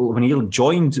when he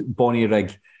joined Bonnyrigg,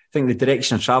 I think the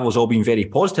direction of travel has all been very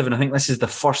positive. And I think this is the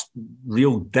first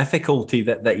real difficulty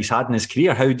that he's had in his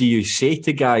career. How do you say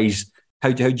to guys, how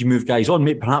do you move guys on?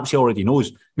 Maybe perhaps he already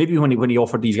knows. Maybe when he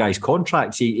offered these guys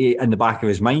contracts, he in the back of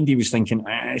his mind, he was thinking,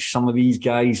 some of these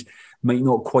guys might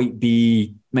not quite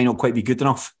be good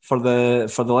enough for the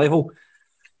level.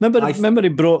 Remember he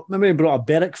brought a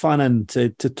Berwick fan in to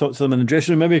talk to them in the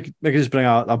dressing room. Maybe we could just bring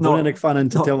a Bonnyrigg fan in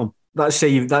to tell them.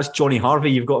 That's Johnny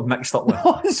Harvey you've got mixed up with.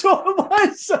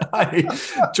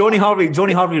 Johnny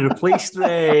Harvey replaced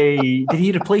did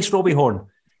he replace Robbie Horn?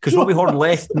 Because Robbie Horn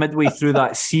left midway through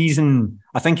that season.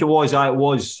 I think it was. It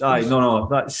was. No.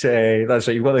 That's right.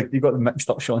 You've got them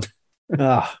mixed up, Sean.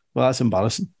 Well, that's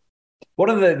embarrassing. One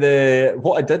of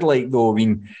what I did like, though, I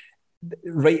mean,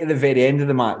 right at the very end of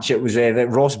the match, it was that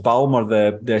Ross Balmer,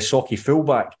 the Socky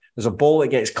fullback. There's a ball that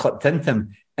gets clipped into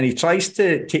him, and he tries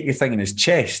to take the thing in his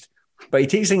chest, But he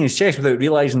takes things in his chest without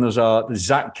realising there's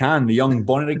Zach Can, the young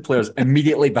Bonnyrigg players,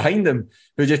 immediately behind him,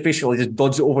 who just basically just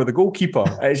dodges it over the goalkeeper.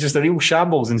 It's just a real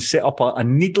shambles and set up a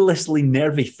needlessly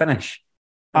nervy finish.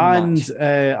 And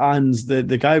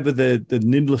the guy with the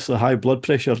needlessly high blood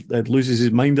pressure loses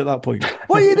his mind at that point.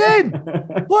 What are you doing?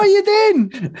 What are you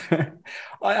doing?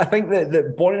 I think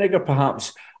that Bonnyrigg are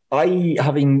perhaps...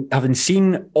 having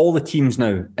seen all the teams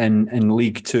now in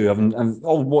League Two, I've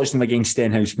all watched them against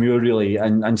Stenhousemuir really,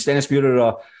 and Stenhousemuir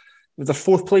are they're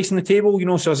fourth place in the table,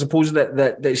 so I suppose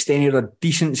that Stenny are a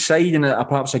decent side and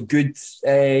perhaps a good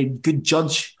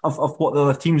judge of what the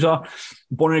other teams are.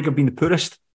 Bonnyrigg have been the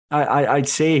poorest. I'd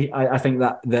say I think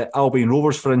that the Albion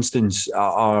Rovers, for instance,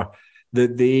 are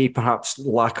that they perhaps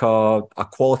lack a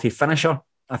quality finisher.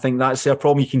 I think that's their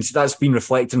problem. That's been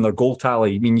reflected in their goal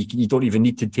tally. I mean, you don't even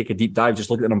need to take a deep dive. Just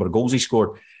look at the number of goals he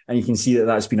scored, and you can see that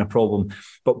that's been a problem.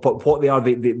 But what they are,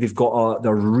 they've got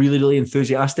they're really, really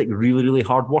enthusiastic, really, really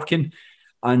hardworking,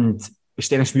 and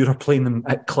Stenhousemuir are playing them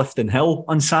at Clifton Hill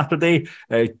on Saturday.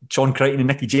 Sean Crichton and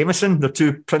Nicky Jameson, their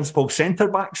two principal centre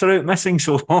backs, are out missing.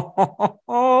 So,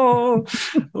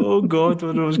 oh God,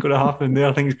 what was going to happen there?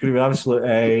 I think it's going to be absolute.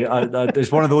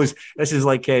 It's one of those. This is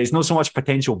like it's not so much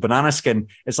potential banana skin.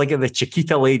 It's like if the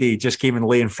Chiquita lady just came and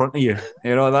lay in front of you.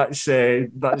 That's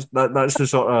the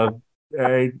sort of.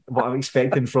 What I'm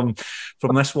expecting from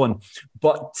this one,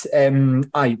 but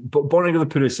Bonnyrigg are the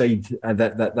poorest side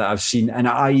that I've seen, and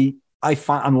I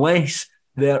find unless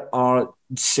there are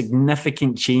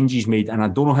significant changes made, and I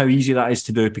don't know how easy that is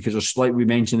to do because there's like we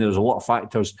mentioned, there's a lot of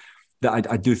factors that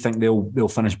I do think they'll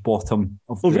finish bottom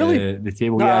of the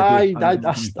table.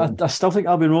 I still think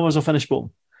Albion Rovers will finish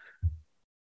bottom.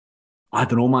 I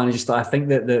don't know, man. I think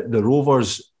that the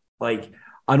Rovers, like,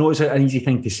 I know it's an easy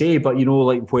thing to say, but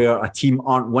like where a team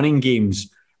aren't winning games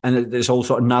and it's all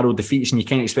sort of narrow defeats, and you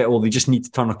can't expect, they just need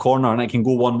to turn a corner and it can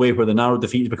go one way where the narrow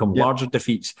defeats become larger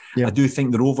defeats. Yep. I do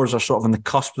think the Rovers are sort of on the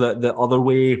cusp the other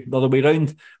way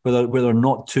around, where they're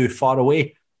not too far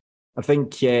away. I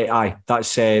think,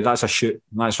 that's a shoot.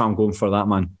 That's what I'm going for, that,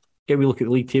 man. Get we look at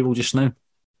the league table just now.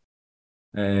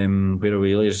 Where are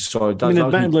we? So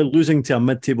admittedly, losing to a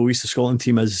mid-table East of Scotland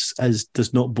team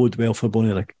does not bode well for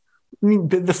Bonnyrigg. I mean,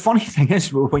 the funny thing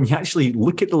is, when you actually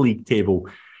look at the league table,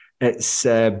 it's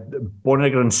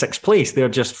Bonnyrigg are in sixth place. They're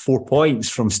just 4 points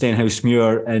from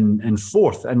Stenhousemuir in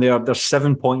fourth, and they're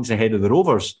 7 points ahead of the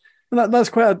Rovers. That's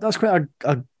quite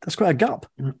a gap.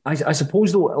 I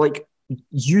suppose though, like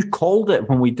you called it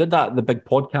when we did the big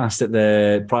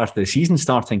podcast prior to the season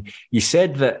starting. You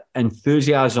said that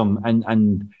enthusiasm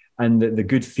and the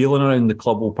good feeling around the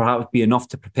club will perhaps be enough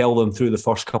to propel them through the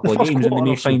first couple of games,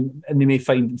 and they may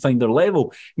find their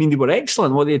level. I mean, they were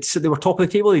excellent. They were top of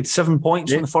the table. They had 7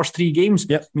 points from the first three games.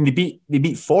 Yep. I mean, they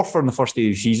beat Forfar in the first day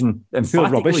of the season. They were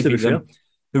rubbish, to be fair.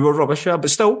 They were rubbish, but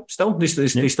still, they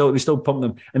still pumped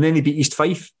them. And then they beat East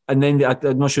Fife, and then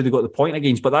I'm not sure they got the point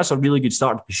against. But that's a really good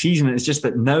start to the season. It's just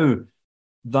that now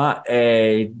that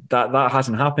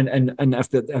hasn't happened, and if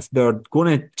they're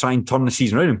going to try and turn the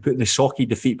season around and put the Socky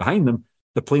defeat behind them,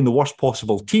 they're playing the worst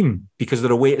possible team because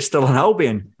they're away at Stirling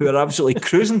Albion, who are absolutely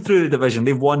cruising through the division.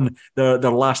 They've won their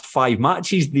last 5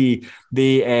 matches. They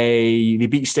beat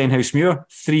Stenhousemuir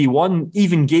 3-1,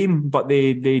 even game, but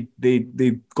they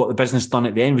got the business done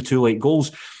at the end with 2 late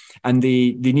goals. And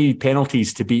they needed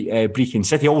penalties to beat Brechin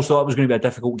City. I always thought it was going to be a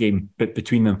difficult game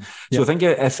between them. So I think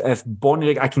if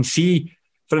Bonnyrigg, I can see,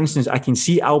 for instance,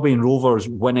 Albion Rovers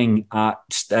winning at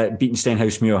beating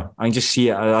Stenhousemuir. I can just see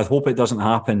it. I hope it doesn't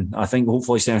happen. I think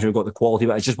hopefully Stenhousemuir got the quality,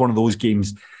 but it's just one of those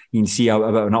games you can see a bit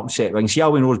of an upset. But I can see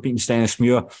Albion Rovers beating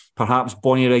Stenhousemuir, perhaps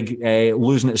Bonnyrigg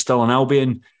losing it still in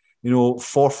Albion.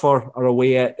 Forfar are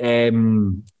away at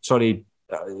who are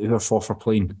Forfar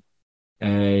playing?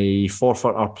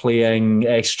 Forfar are playing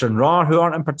Stranraer, who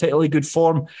aren't in particularly good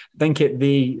form. I think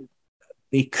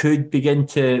they could begin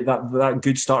to that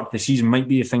good start to the season might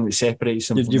be the thing that separates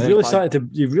them. You've really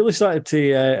started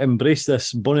to embrace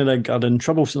this Bonnyrigg are in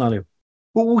trouble scenario.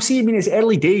 Well, we'll see. I mean, it's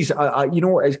early days.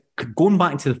 It's going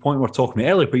back to the point we were talking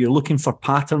about earlier, where you're looking for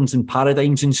patterns and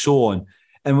paradigms and so on.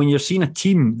 And when you're seeing a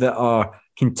team that are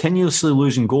continuously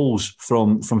losing goals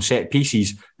from set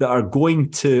pieces, that are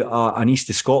going to an East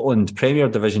of Scotland Premier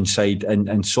Division side and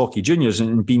Socky Juniors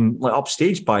and being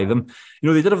upstaged by them,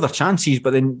 they did have their chances,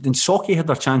 but then Socky had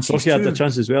their chances. Socky had their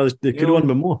chances as well. They could have won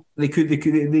by more. They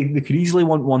could easily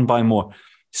won by more.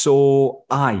 So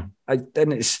I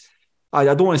don't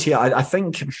want to see it. I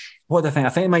think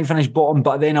they might finish bottom,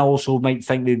 but then I also might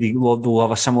think they'll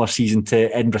have a similar season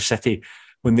to Edinburgh City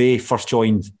when they first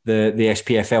joined the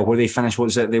SPFL, where they finished,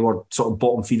 they were sort of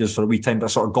bottom feeders for a wee time, but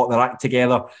sort of got their act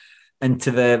together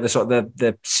into the sort of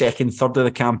the second third of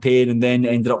the campaign, and then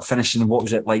ended up finishing, what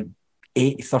was it, like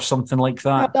 8th or something like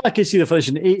that. I can see the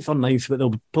finishing 8th or 9th, but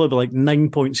they'll probably be like 9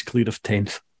 points clear of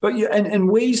 10th. But yeah, in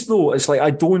ways though, it's like I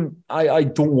don't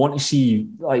want to see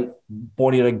like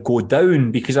Bonnyrigg go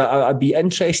down, because I'd be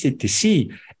interested to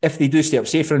see if they do stay up.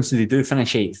 Say for instance they do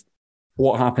finish 8th,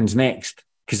 what happens next?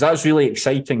 Because that's really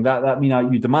exciting.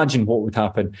 You'd imagine what would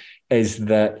happen is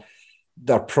that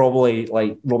they're probably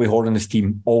like Robbie Horde and his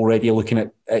team already looking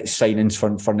at signings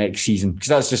for next season, because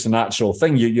that's just a natural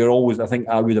thing. You're always, I think,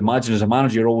 I would imagine as a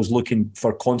manager, you're always looking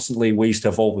for constantly ways to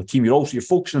evolve the team. You're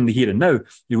focusing on the here and now.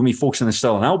 You're going to be focusing on the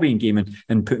Stirling Albion game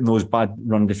and putting those bad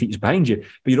run defeats behind you.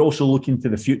 But you're also looking to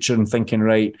the future and thinking,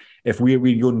 right, if we're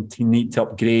going to need to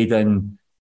upgrade in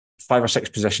 5 or 6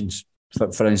 positions,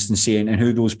 for instance, saying and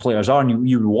who those players are, and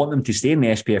you would want them to stay in the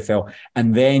SPFL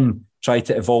and then try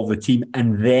to evolve the team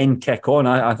and then kick on.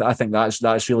 I think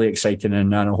that's really exciting,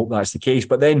 and I hope that's the case.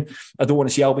 But then I don't want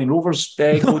to see Albion Rovers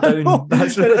go down. At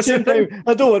the same time,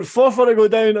 I don't want Forfar to go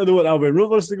down. I don't want Albion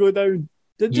Rovers to go down.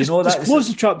 Just close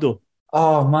the trap door.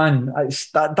 Oh man, that's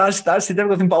the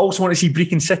difficult thing. But I also want to see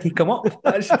Brecon City come up.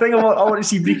 That's the thing. I want to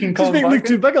see Brecon come. Just make League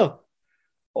Two bigger.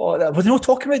 Oh, they're not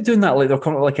talking about doing that. Like they're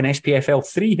coming up like an SPFL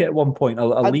 3 at one point,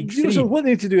 a League 3. So what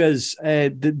they need to do is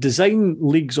design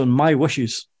leagues on my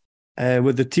wishes.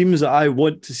 With the teams that I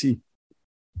want to see.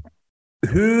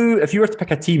 If you were to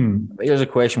pick a team, here's a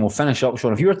question, we'll finish up,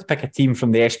 Sean. If you were to pick a team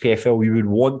from the SPFL you would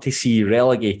want to see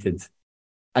relegated,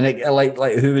 and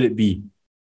like who would it be?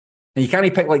 And you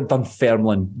can't pick like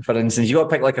Dunfermline, for instance. You've got to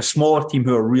pick like a smaller team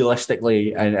who are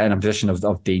realistically in a position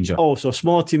of danger. Oh, so a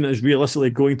smaller team that is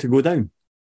realistically going to go down.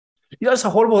 Yeah, that's a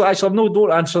horrible. Actually, no,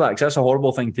 don't answer that, because that's a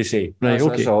horrible thing to say. Right,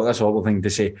 okay. That's a horrible thing to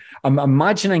say. I'm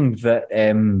imagining that.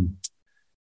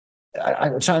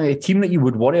 I'm trying a team that you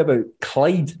would worry about,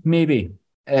 Clyde, maybe.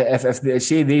 If they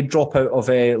say they drop out of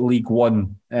League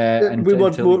One, we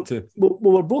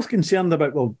were both concerned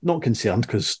about. Well, not concerned,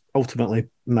 because ultimately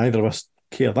neither of us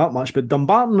care that much. But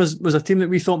Dumbarton was a team that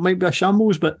we thought might be a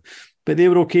shambles, but they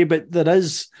were okay. But there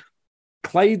is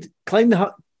Clyde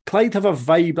have a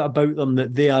vibe about them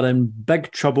that they are in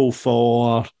big trouble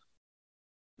for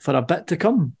a bit to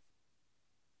come.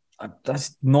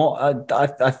 That's not.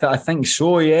 I think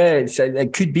so. Yeah,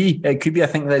 it could be. It could be. I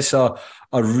think that's a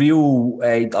real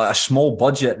a small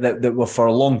budget that were for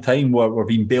a long time were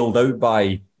being bailed out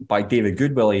by David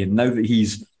Goodwillie, and now that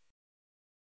he's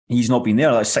not been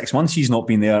there, like 6 months he's not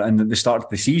been there, and at the start of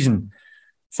the season,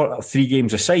 for 3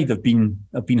 games aside, have been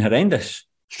horrendous.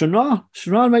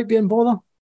 Stranraer might be in bother.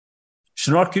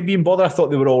 Stranraer could be in bother. I thought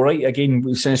they were all right.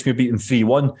 Again, since we beat them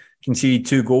 3-1, conceded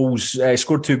 2 goals,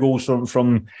 scored 2 goals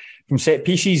from set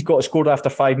pieces, got scored after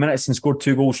 5 minutes and scored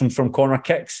 2 goals from corner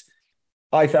kicks.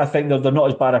 I think they're not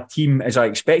as bad a team as I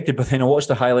expected, but then I watched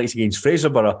the highlights against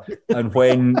Fraserburgh, and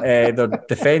when their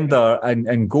defender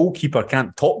and goalkeeper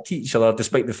can't talk to each other,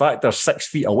 despite the fact they're 6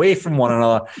 feet away from one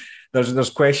another, there's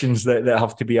questions that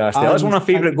have to be asked. That was one of my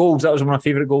favourite goals. That was one of my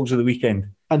favourite goals of the weekend.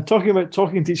 And talking about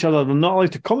talking to each other, they're not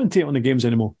allowed to commentate on the games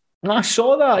anymore. I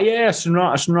saw that, yeah. A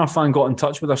Stranraer fan got in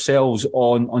touch with ourselves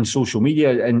on social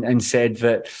media and said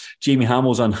that Jamie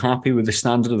Hamill's unhappy with the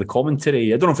standard of the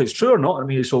commentary. I don't know if it's true or not. I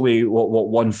mean, it's only what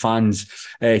one fan's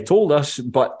told us.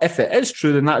 But if it is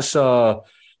true, then that's a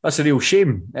real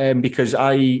shame, because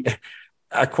I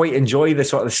quite enjoy the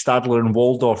sort of Stadler and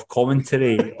Waldorf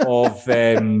commentary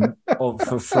from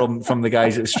the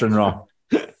guys at Stranraer.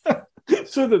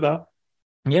 So did I.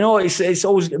 You know, it's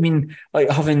always. I mean, like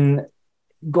having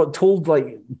got told,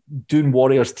 like doing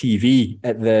Warriors TV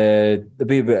at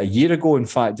about a year ago, in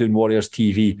fact, doing Warriors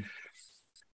TV,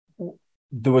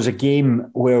 there was a game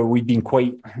where we'd been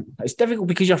it's difficult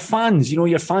because you're fans,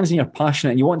 you're fans and you're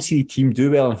passionate and you want to see the team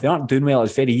do well. And if they aren't doing well,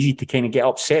 it's very easy to kind of get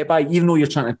upset by it, even though you're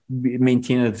trying to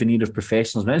maintain a veneer of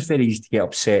professionals. And it's very easy to get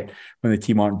upset when the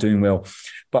team aren't doing well.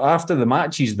 But after the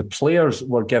matches, the players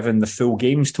were given the full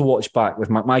games to watch back with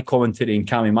my commentary and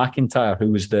Cammy McIntyre,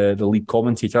 who was the lead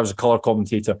commentator. I was a colour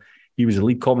commentator. He was the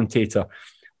lead commentator.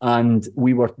 And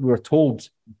we were told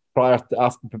prior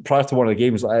to one of the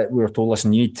games, we were told,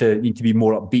 listen, you need to be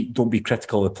more upbeat. Don't be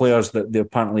critical of the players. That they're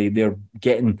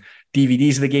getting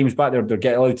DVDs of the games back. They're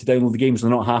getting allowed to download the games. They're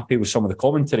not happy with some of the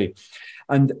commentary.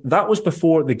 And that was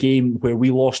before the game where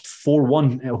we lost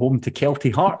 4-1 at home to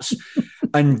Kelty Hearts.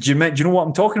 And do you know what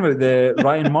I'm talking about? The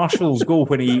Ryan Marshall's goal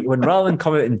when rather than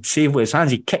come out and save with his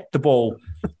hands, he kicked the ball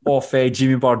off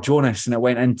Jimmy Bar-Jonas and it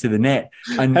went into the net.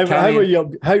 And how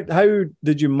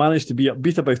did you manage to be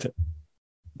upbeat about it?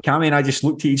 Cammy and I just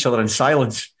looked at each other in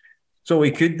silence. So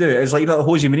we could do. It's like that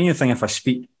Jose Mourinho thing, if I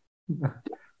speak.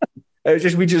 It was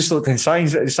just we just looked in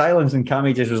silence, and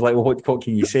Cammy just was like, "Well, what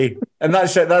can you say?" And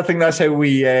that's it. I think that's how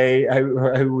we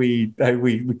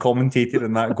commentated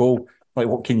on that goal. Like,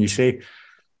 what can you say?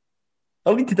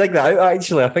 I'll need to dig that out.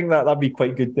 Actually, I think that'd be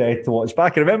quite good to watch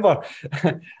back. And remember,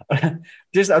 I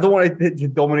don't want to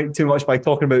dominate too much by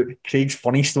talking about Craig's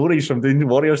funny stories from doing the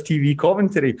Warriors TV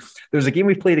commentary. There was a game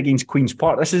we played against Queen's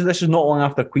Park. This is not long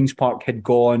after Queen's Park had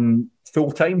gone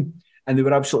full time, and they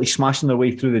were absolutely smashing their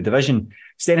way through the division.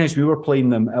 Stenhouse, we were playing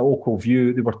them at Oakville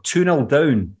View. They were 2-0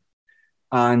 down,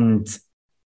 and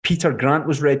Peter Grant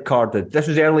was red carded. This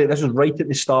was early. This was right at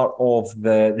the start of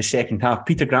the second half.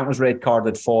 Peter Grant was red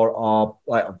carded for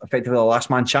effectively a last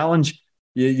man challenge.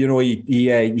 He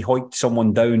hoiked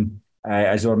someone down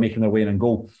as they were making their way in and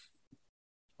goal.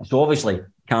 So obviously,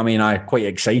 Cammy and I are quite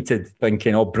excited,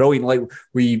 thinking, "Oh, brilliant! Like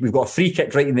we've got a free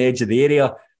kick right in the edge of the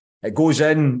area. It goes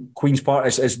in. Queen's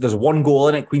Park. There's one goal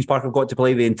in it. Queen's Park have got to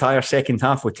play the entire second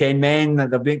half with 10 men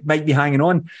that they might be hanging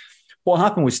on." What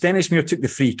happened was Stennismere took the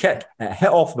free kick, it hit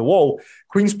off the wall.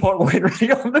 Queen's Park went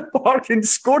right on the park and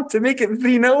scored to make it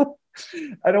 3-0.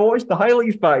 And I watched the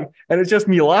highlights back, and it's just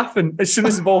me laughing. As soon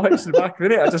as the ball hits the back of the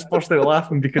net, I just burst out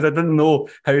laughing because I didn't know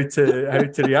how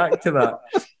to react to that.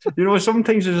 You know,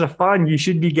 sometimes as a fan, you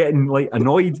should be getting like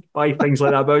annoyed by things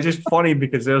like that. But it was just funny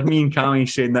because there's me and Cammy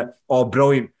saying that, "Oh,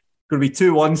 brilliant. Going to be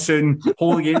 2-1 soon.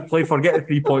 Whole game play, forget the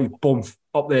 3 points, boom,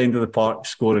 up the end of the park,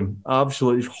 scoring."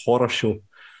 Absolutely horror show.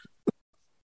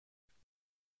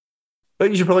 I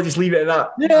think you should probably just leave it at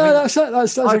that. Yeah, that's it.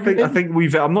 That's I think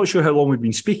we've. I'm not sure how long we've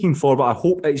been speaking for, but I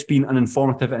hope it's been an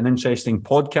informative and interesting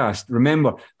podcast.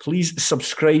 Remember, please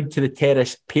subscribe to the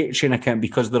Terrace Patreon account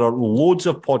because there are loads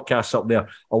of podcasts up there.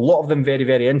 A lot of them very,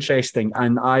 very interesting.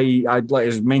 And I'd like,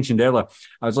 as mentioned earlier,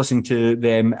 I was listening to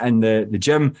them in the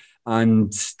gym.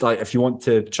 And like, if you want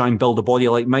to try and build a body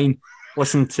like mine,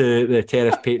 listen to the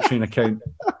Terrace Patreon account.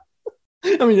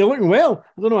 I mean, you're looking well.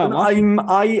 I don't know.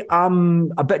 I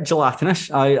am a bit gelatinous.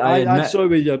 I saw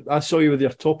you with your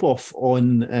top off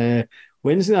on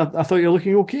Wednesday. I thought you were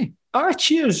looking okay.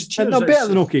 Cheers. No, better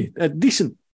than okay.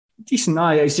 Decent.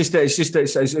 Aye.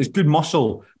 It's good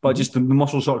muscle, but just the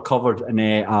muscle sort of covered in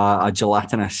a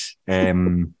gelatinous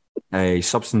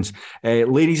substance.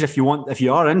 Ladies, if you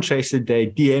are interested,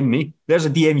 DM me. There's a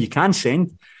DM you can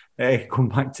send. Going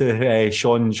back to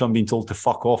Sean being told to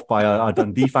fuck off by a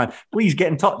Dundee fan, please get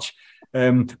in touch.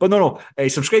 But no,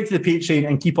 subscribe to the Patreon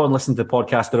and keep on listening to the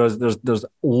podcast. There's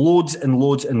loads and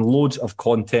loads and loads of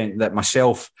content that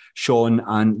myself, Sean,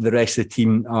 and the rest of the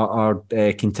team are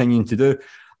continuing to do.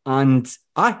 And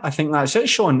I think that's it,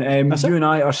 Sean. You and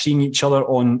I are seeing each other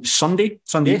on Sunday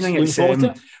evening.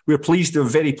 We're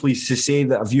very pleased to say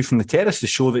that A View from the Terrace, the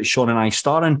show that Sean and I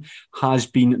star in, has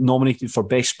been nominated for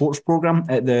Best Sports Programme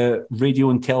at the Radio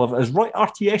and Television.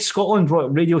 RTS Scotland,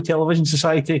 Radio Television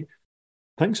Society.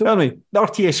 I think so. Anyway, the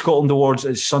RTS Scotland Awards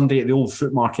is Sunday at the Old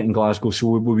Fruit Market in Glasgow, so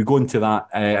we'll be going to that,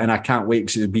 and I can't wait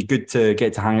because it would be good to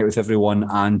get to hang out with everyone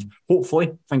and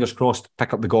hopefully, fingers crossed,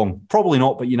 pick up the gong. Probably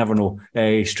not, but you never know.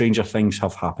 Stranger things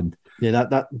have happened. Yeah,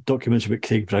 that documentary about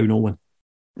Craig Brown, Owen.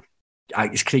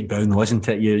 It's Craig Brown, though, isn't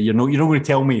it? You're not going to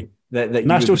tell me that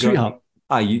National Sweetheart.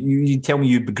 You tell me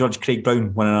you begrudge Craig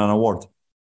Brown winning an award.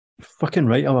 Fucking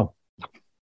right, I will.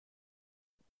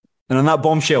 And on that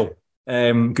bombshell,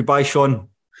 goodbye, Sean.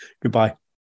 Goodbye.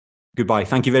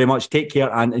 Thank you very much. Take care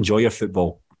and enjoy your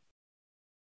football.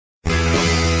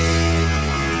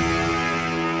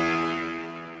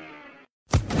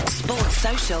 Sports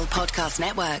Social Podcast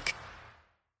Network.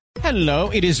 Hello,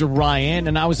 it is Ryan,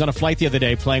 and I was on a flight the other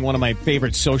day playing one of my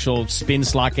favorite social spin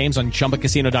slot games on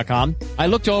ChumbaCasino.com. I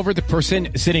looked over at the person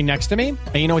sitting next to me,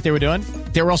 and you know what they were doing?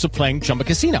 They were also playing Chumba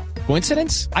Casino.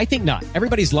 Coincidence? I think not.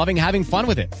 Everybody's loving having fun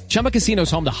with it. Chumba Casino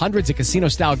is home to hundreds of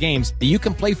casino-style games that you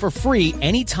can play for free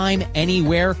anytime,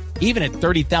 anywhere, even at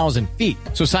 30,000 feet.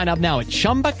 So sign up now at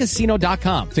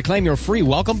ChumbaCasino.com to claim your free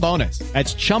welcome bonus.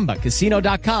 That's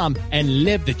ChumbaCasino.com and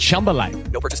live the Chumba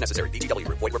life. No purchase necessary. VGW.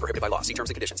 Void where prohibited by law. See terms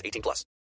and conditions. 18+.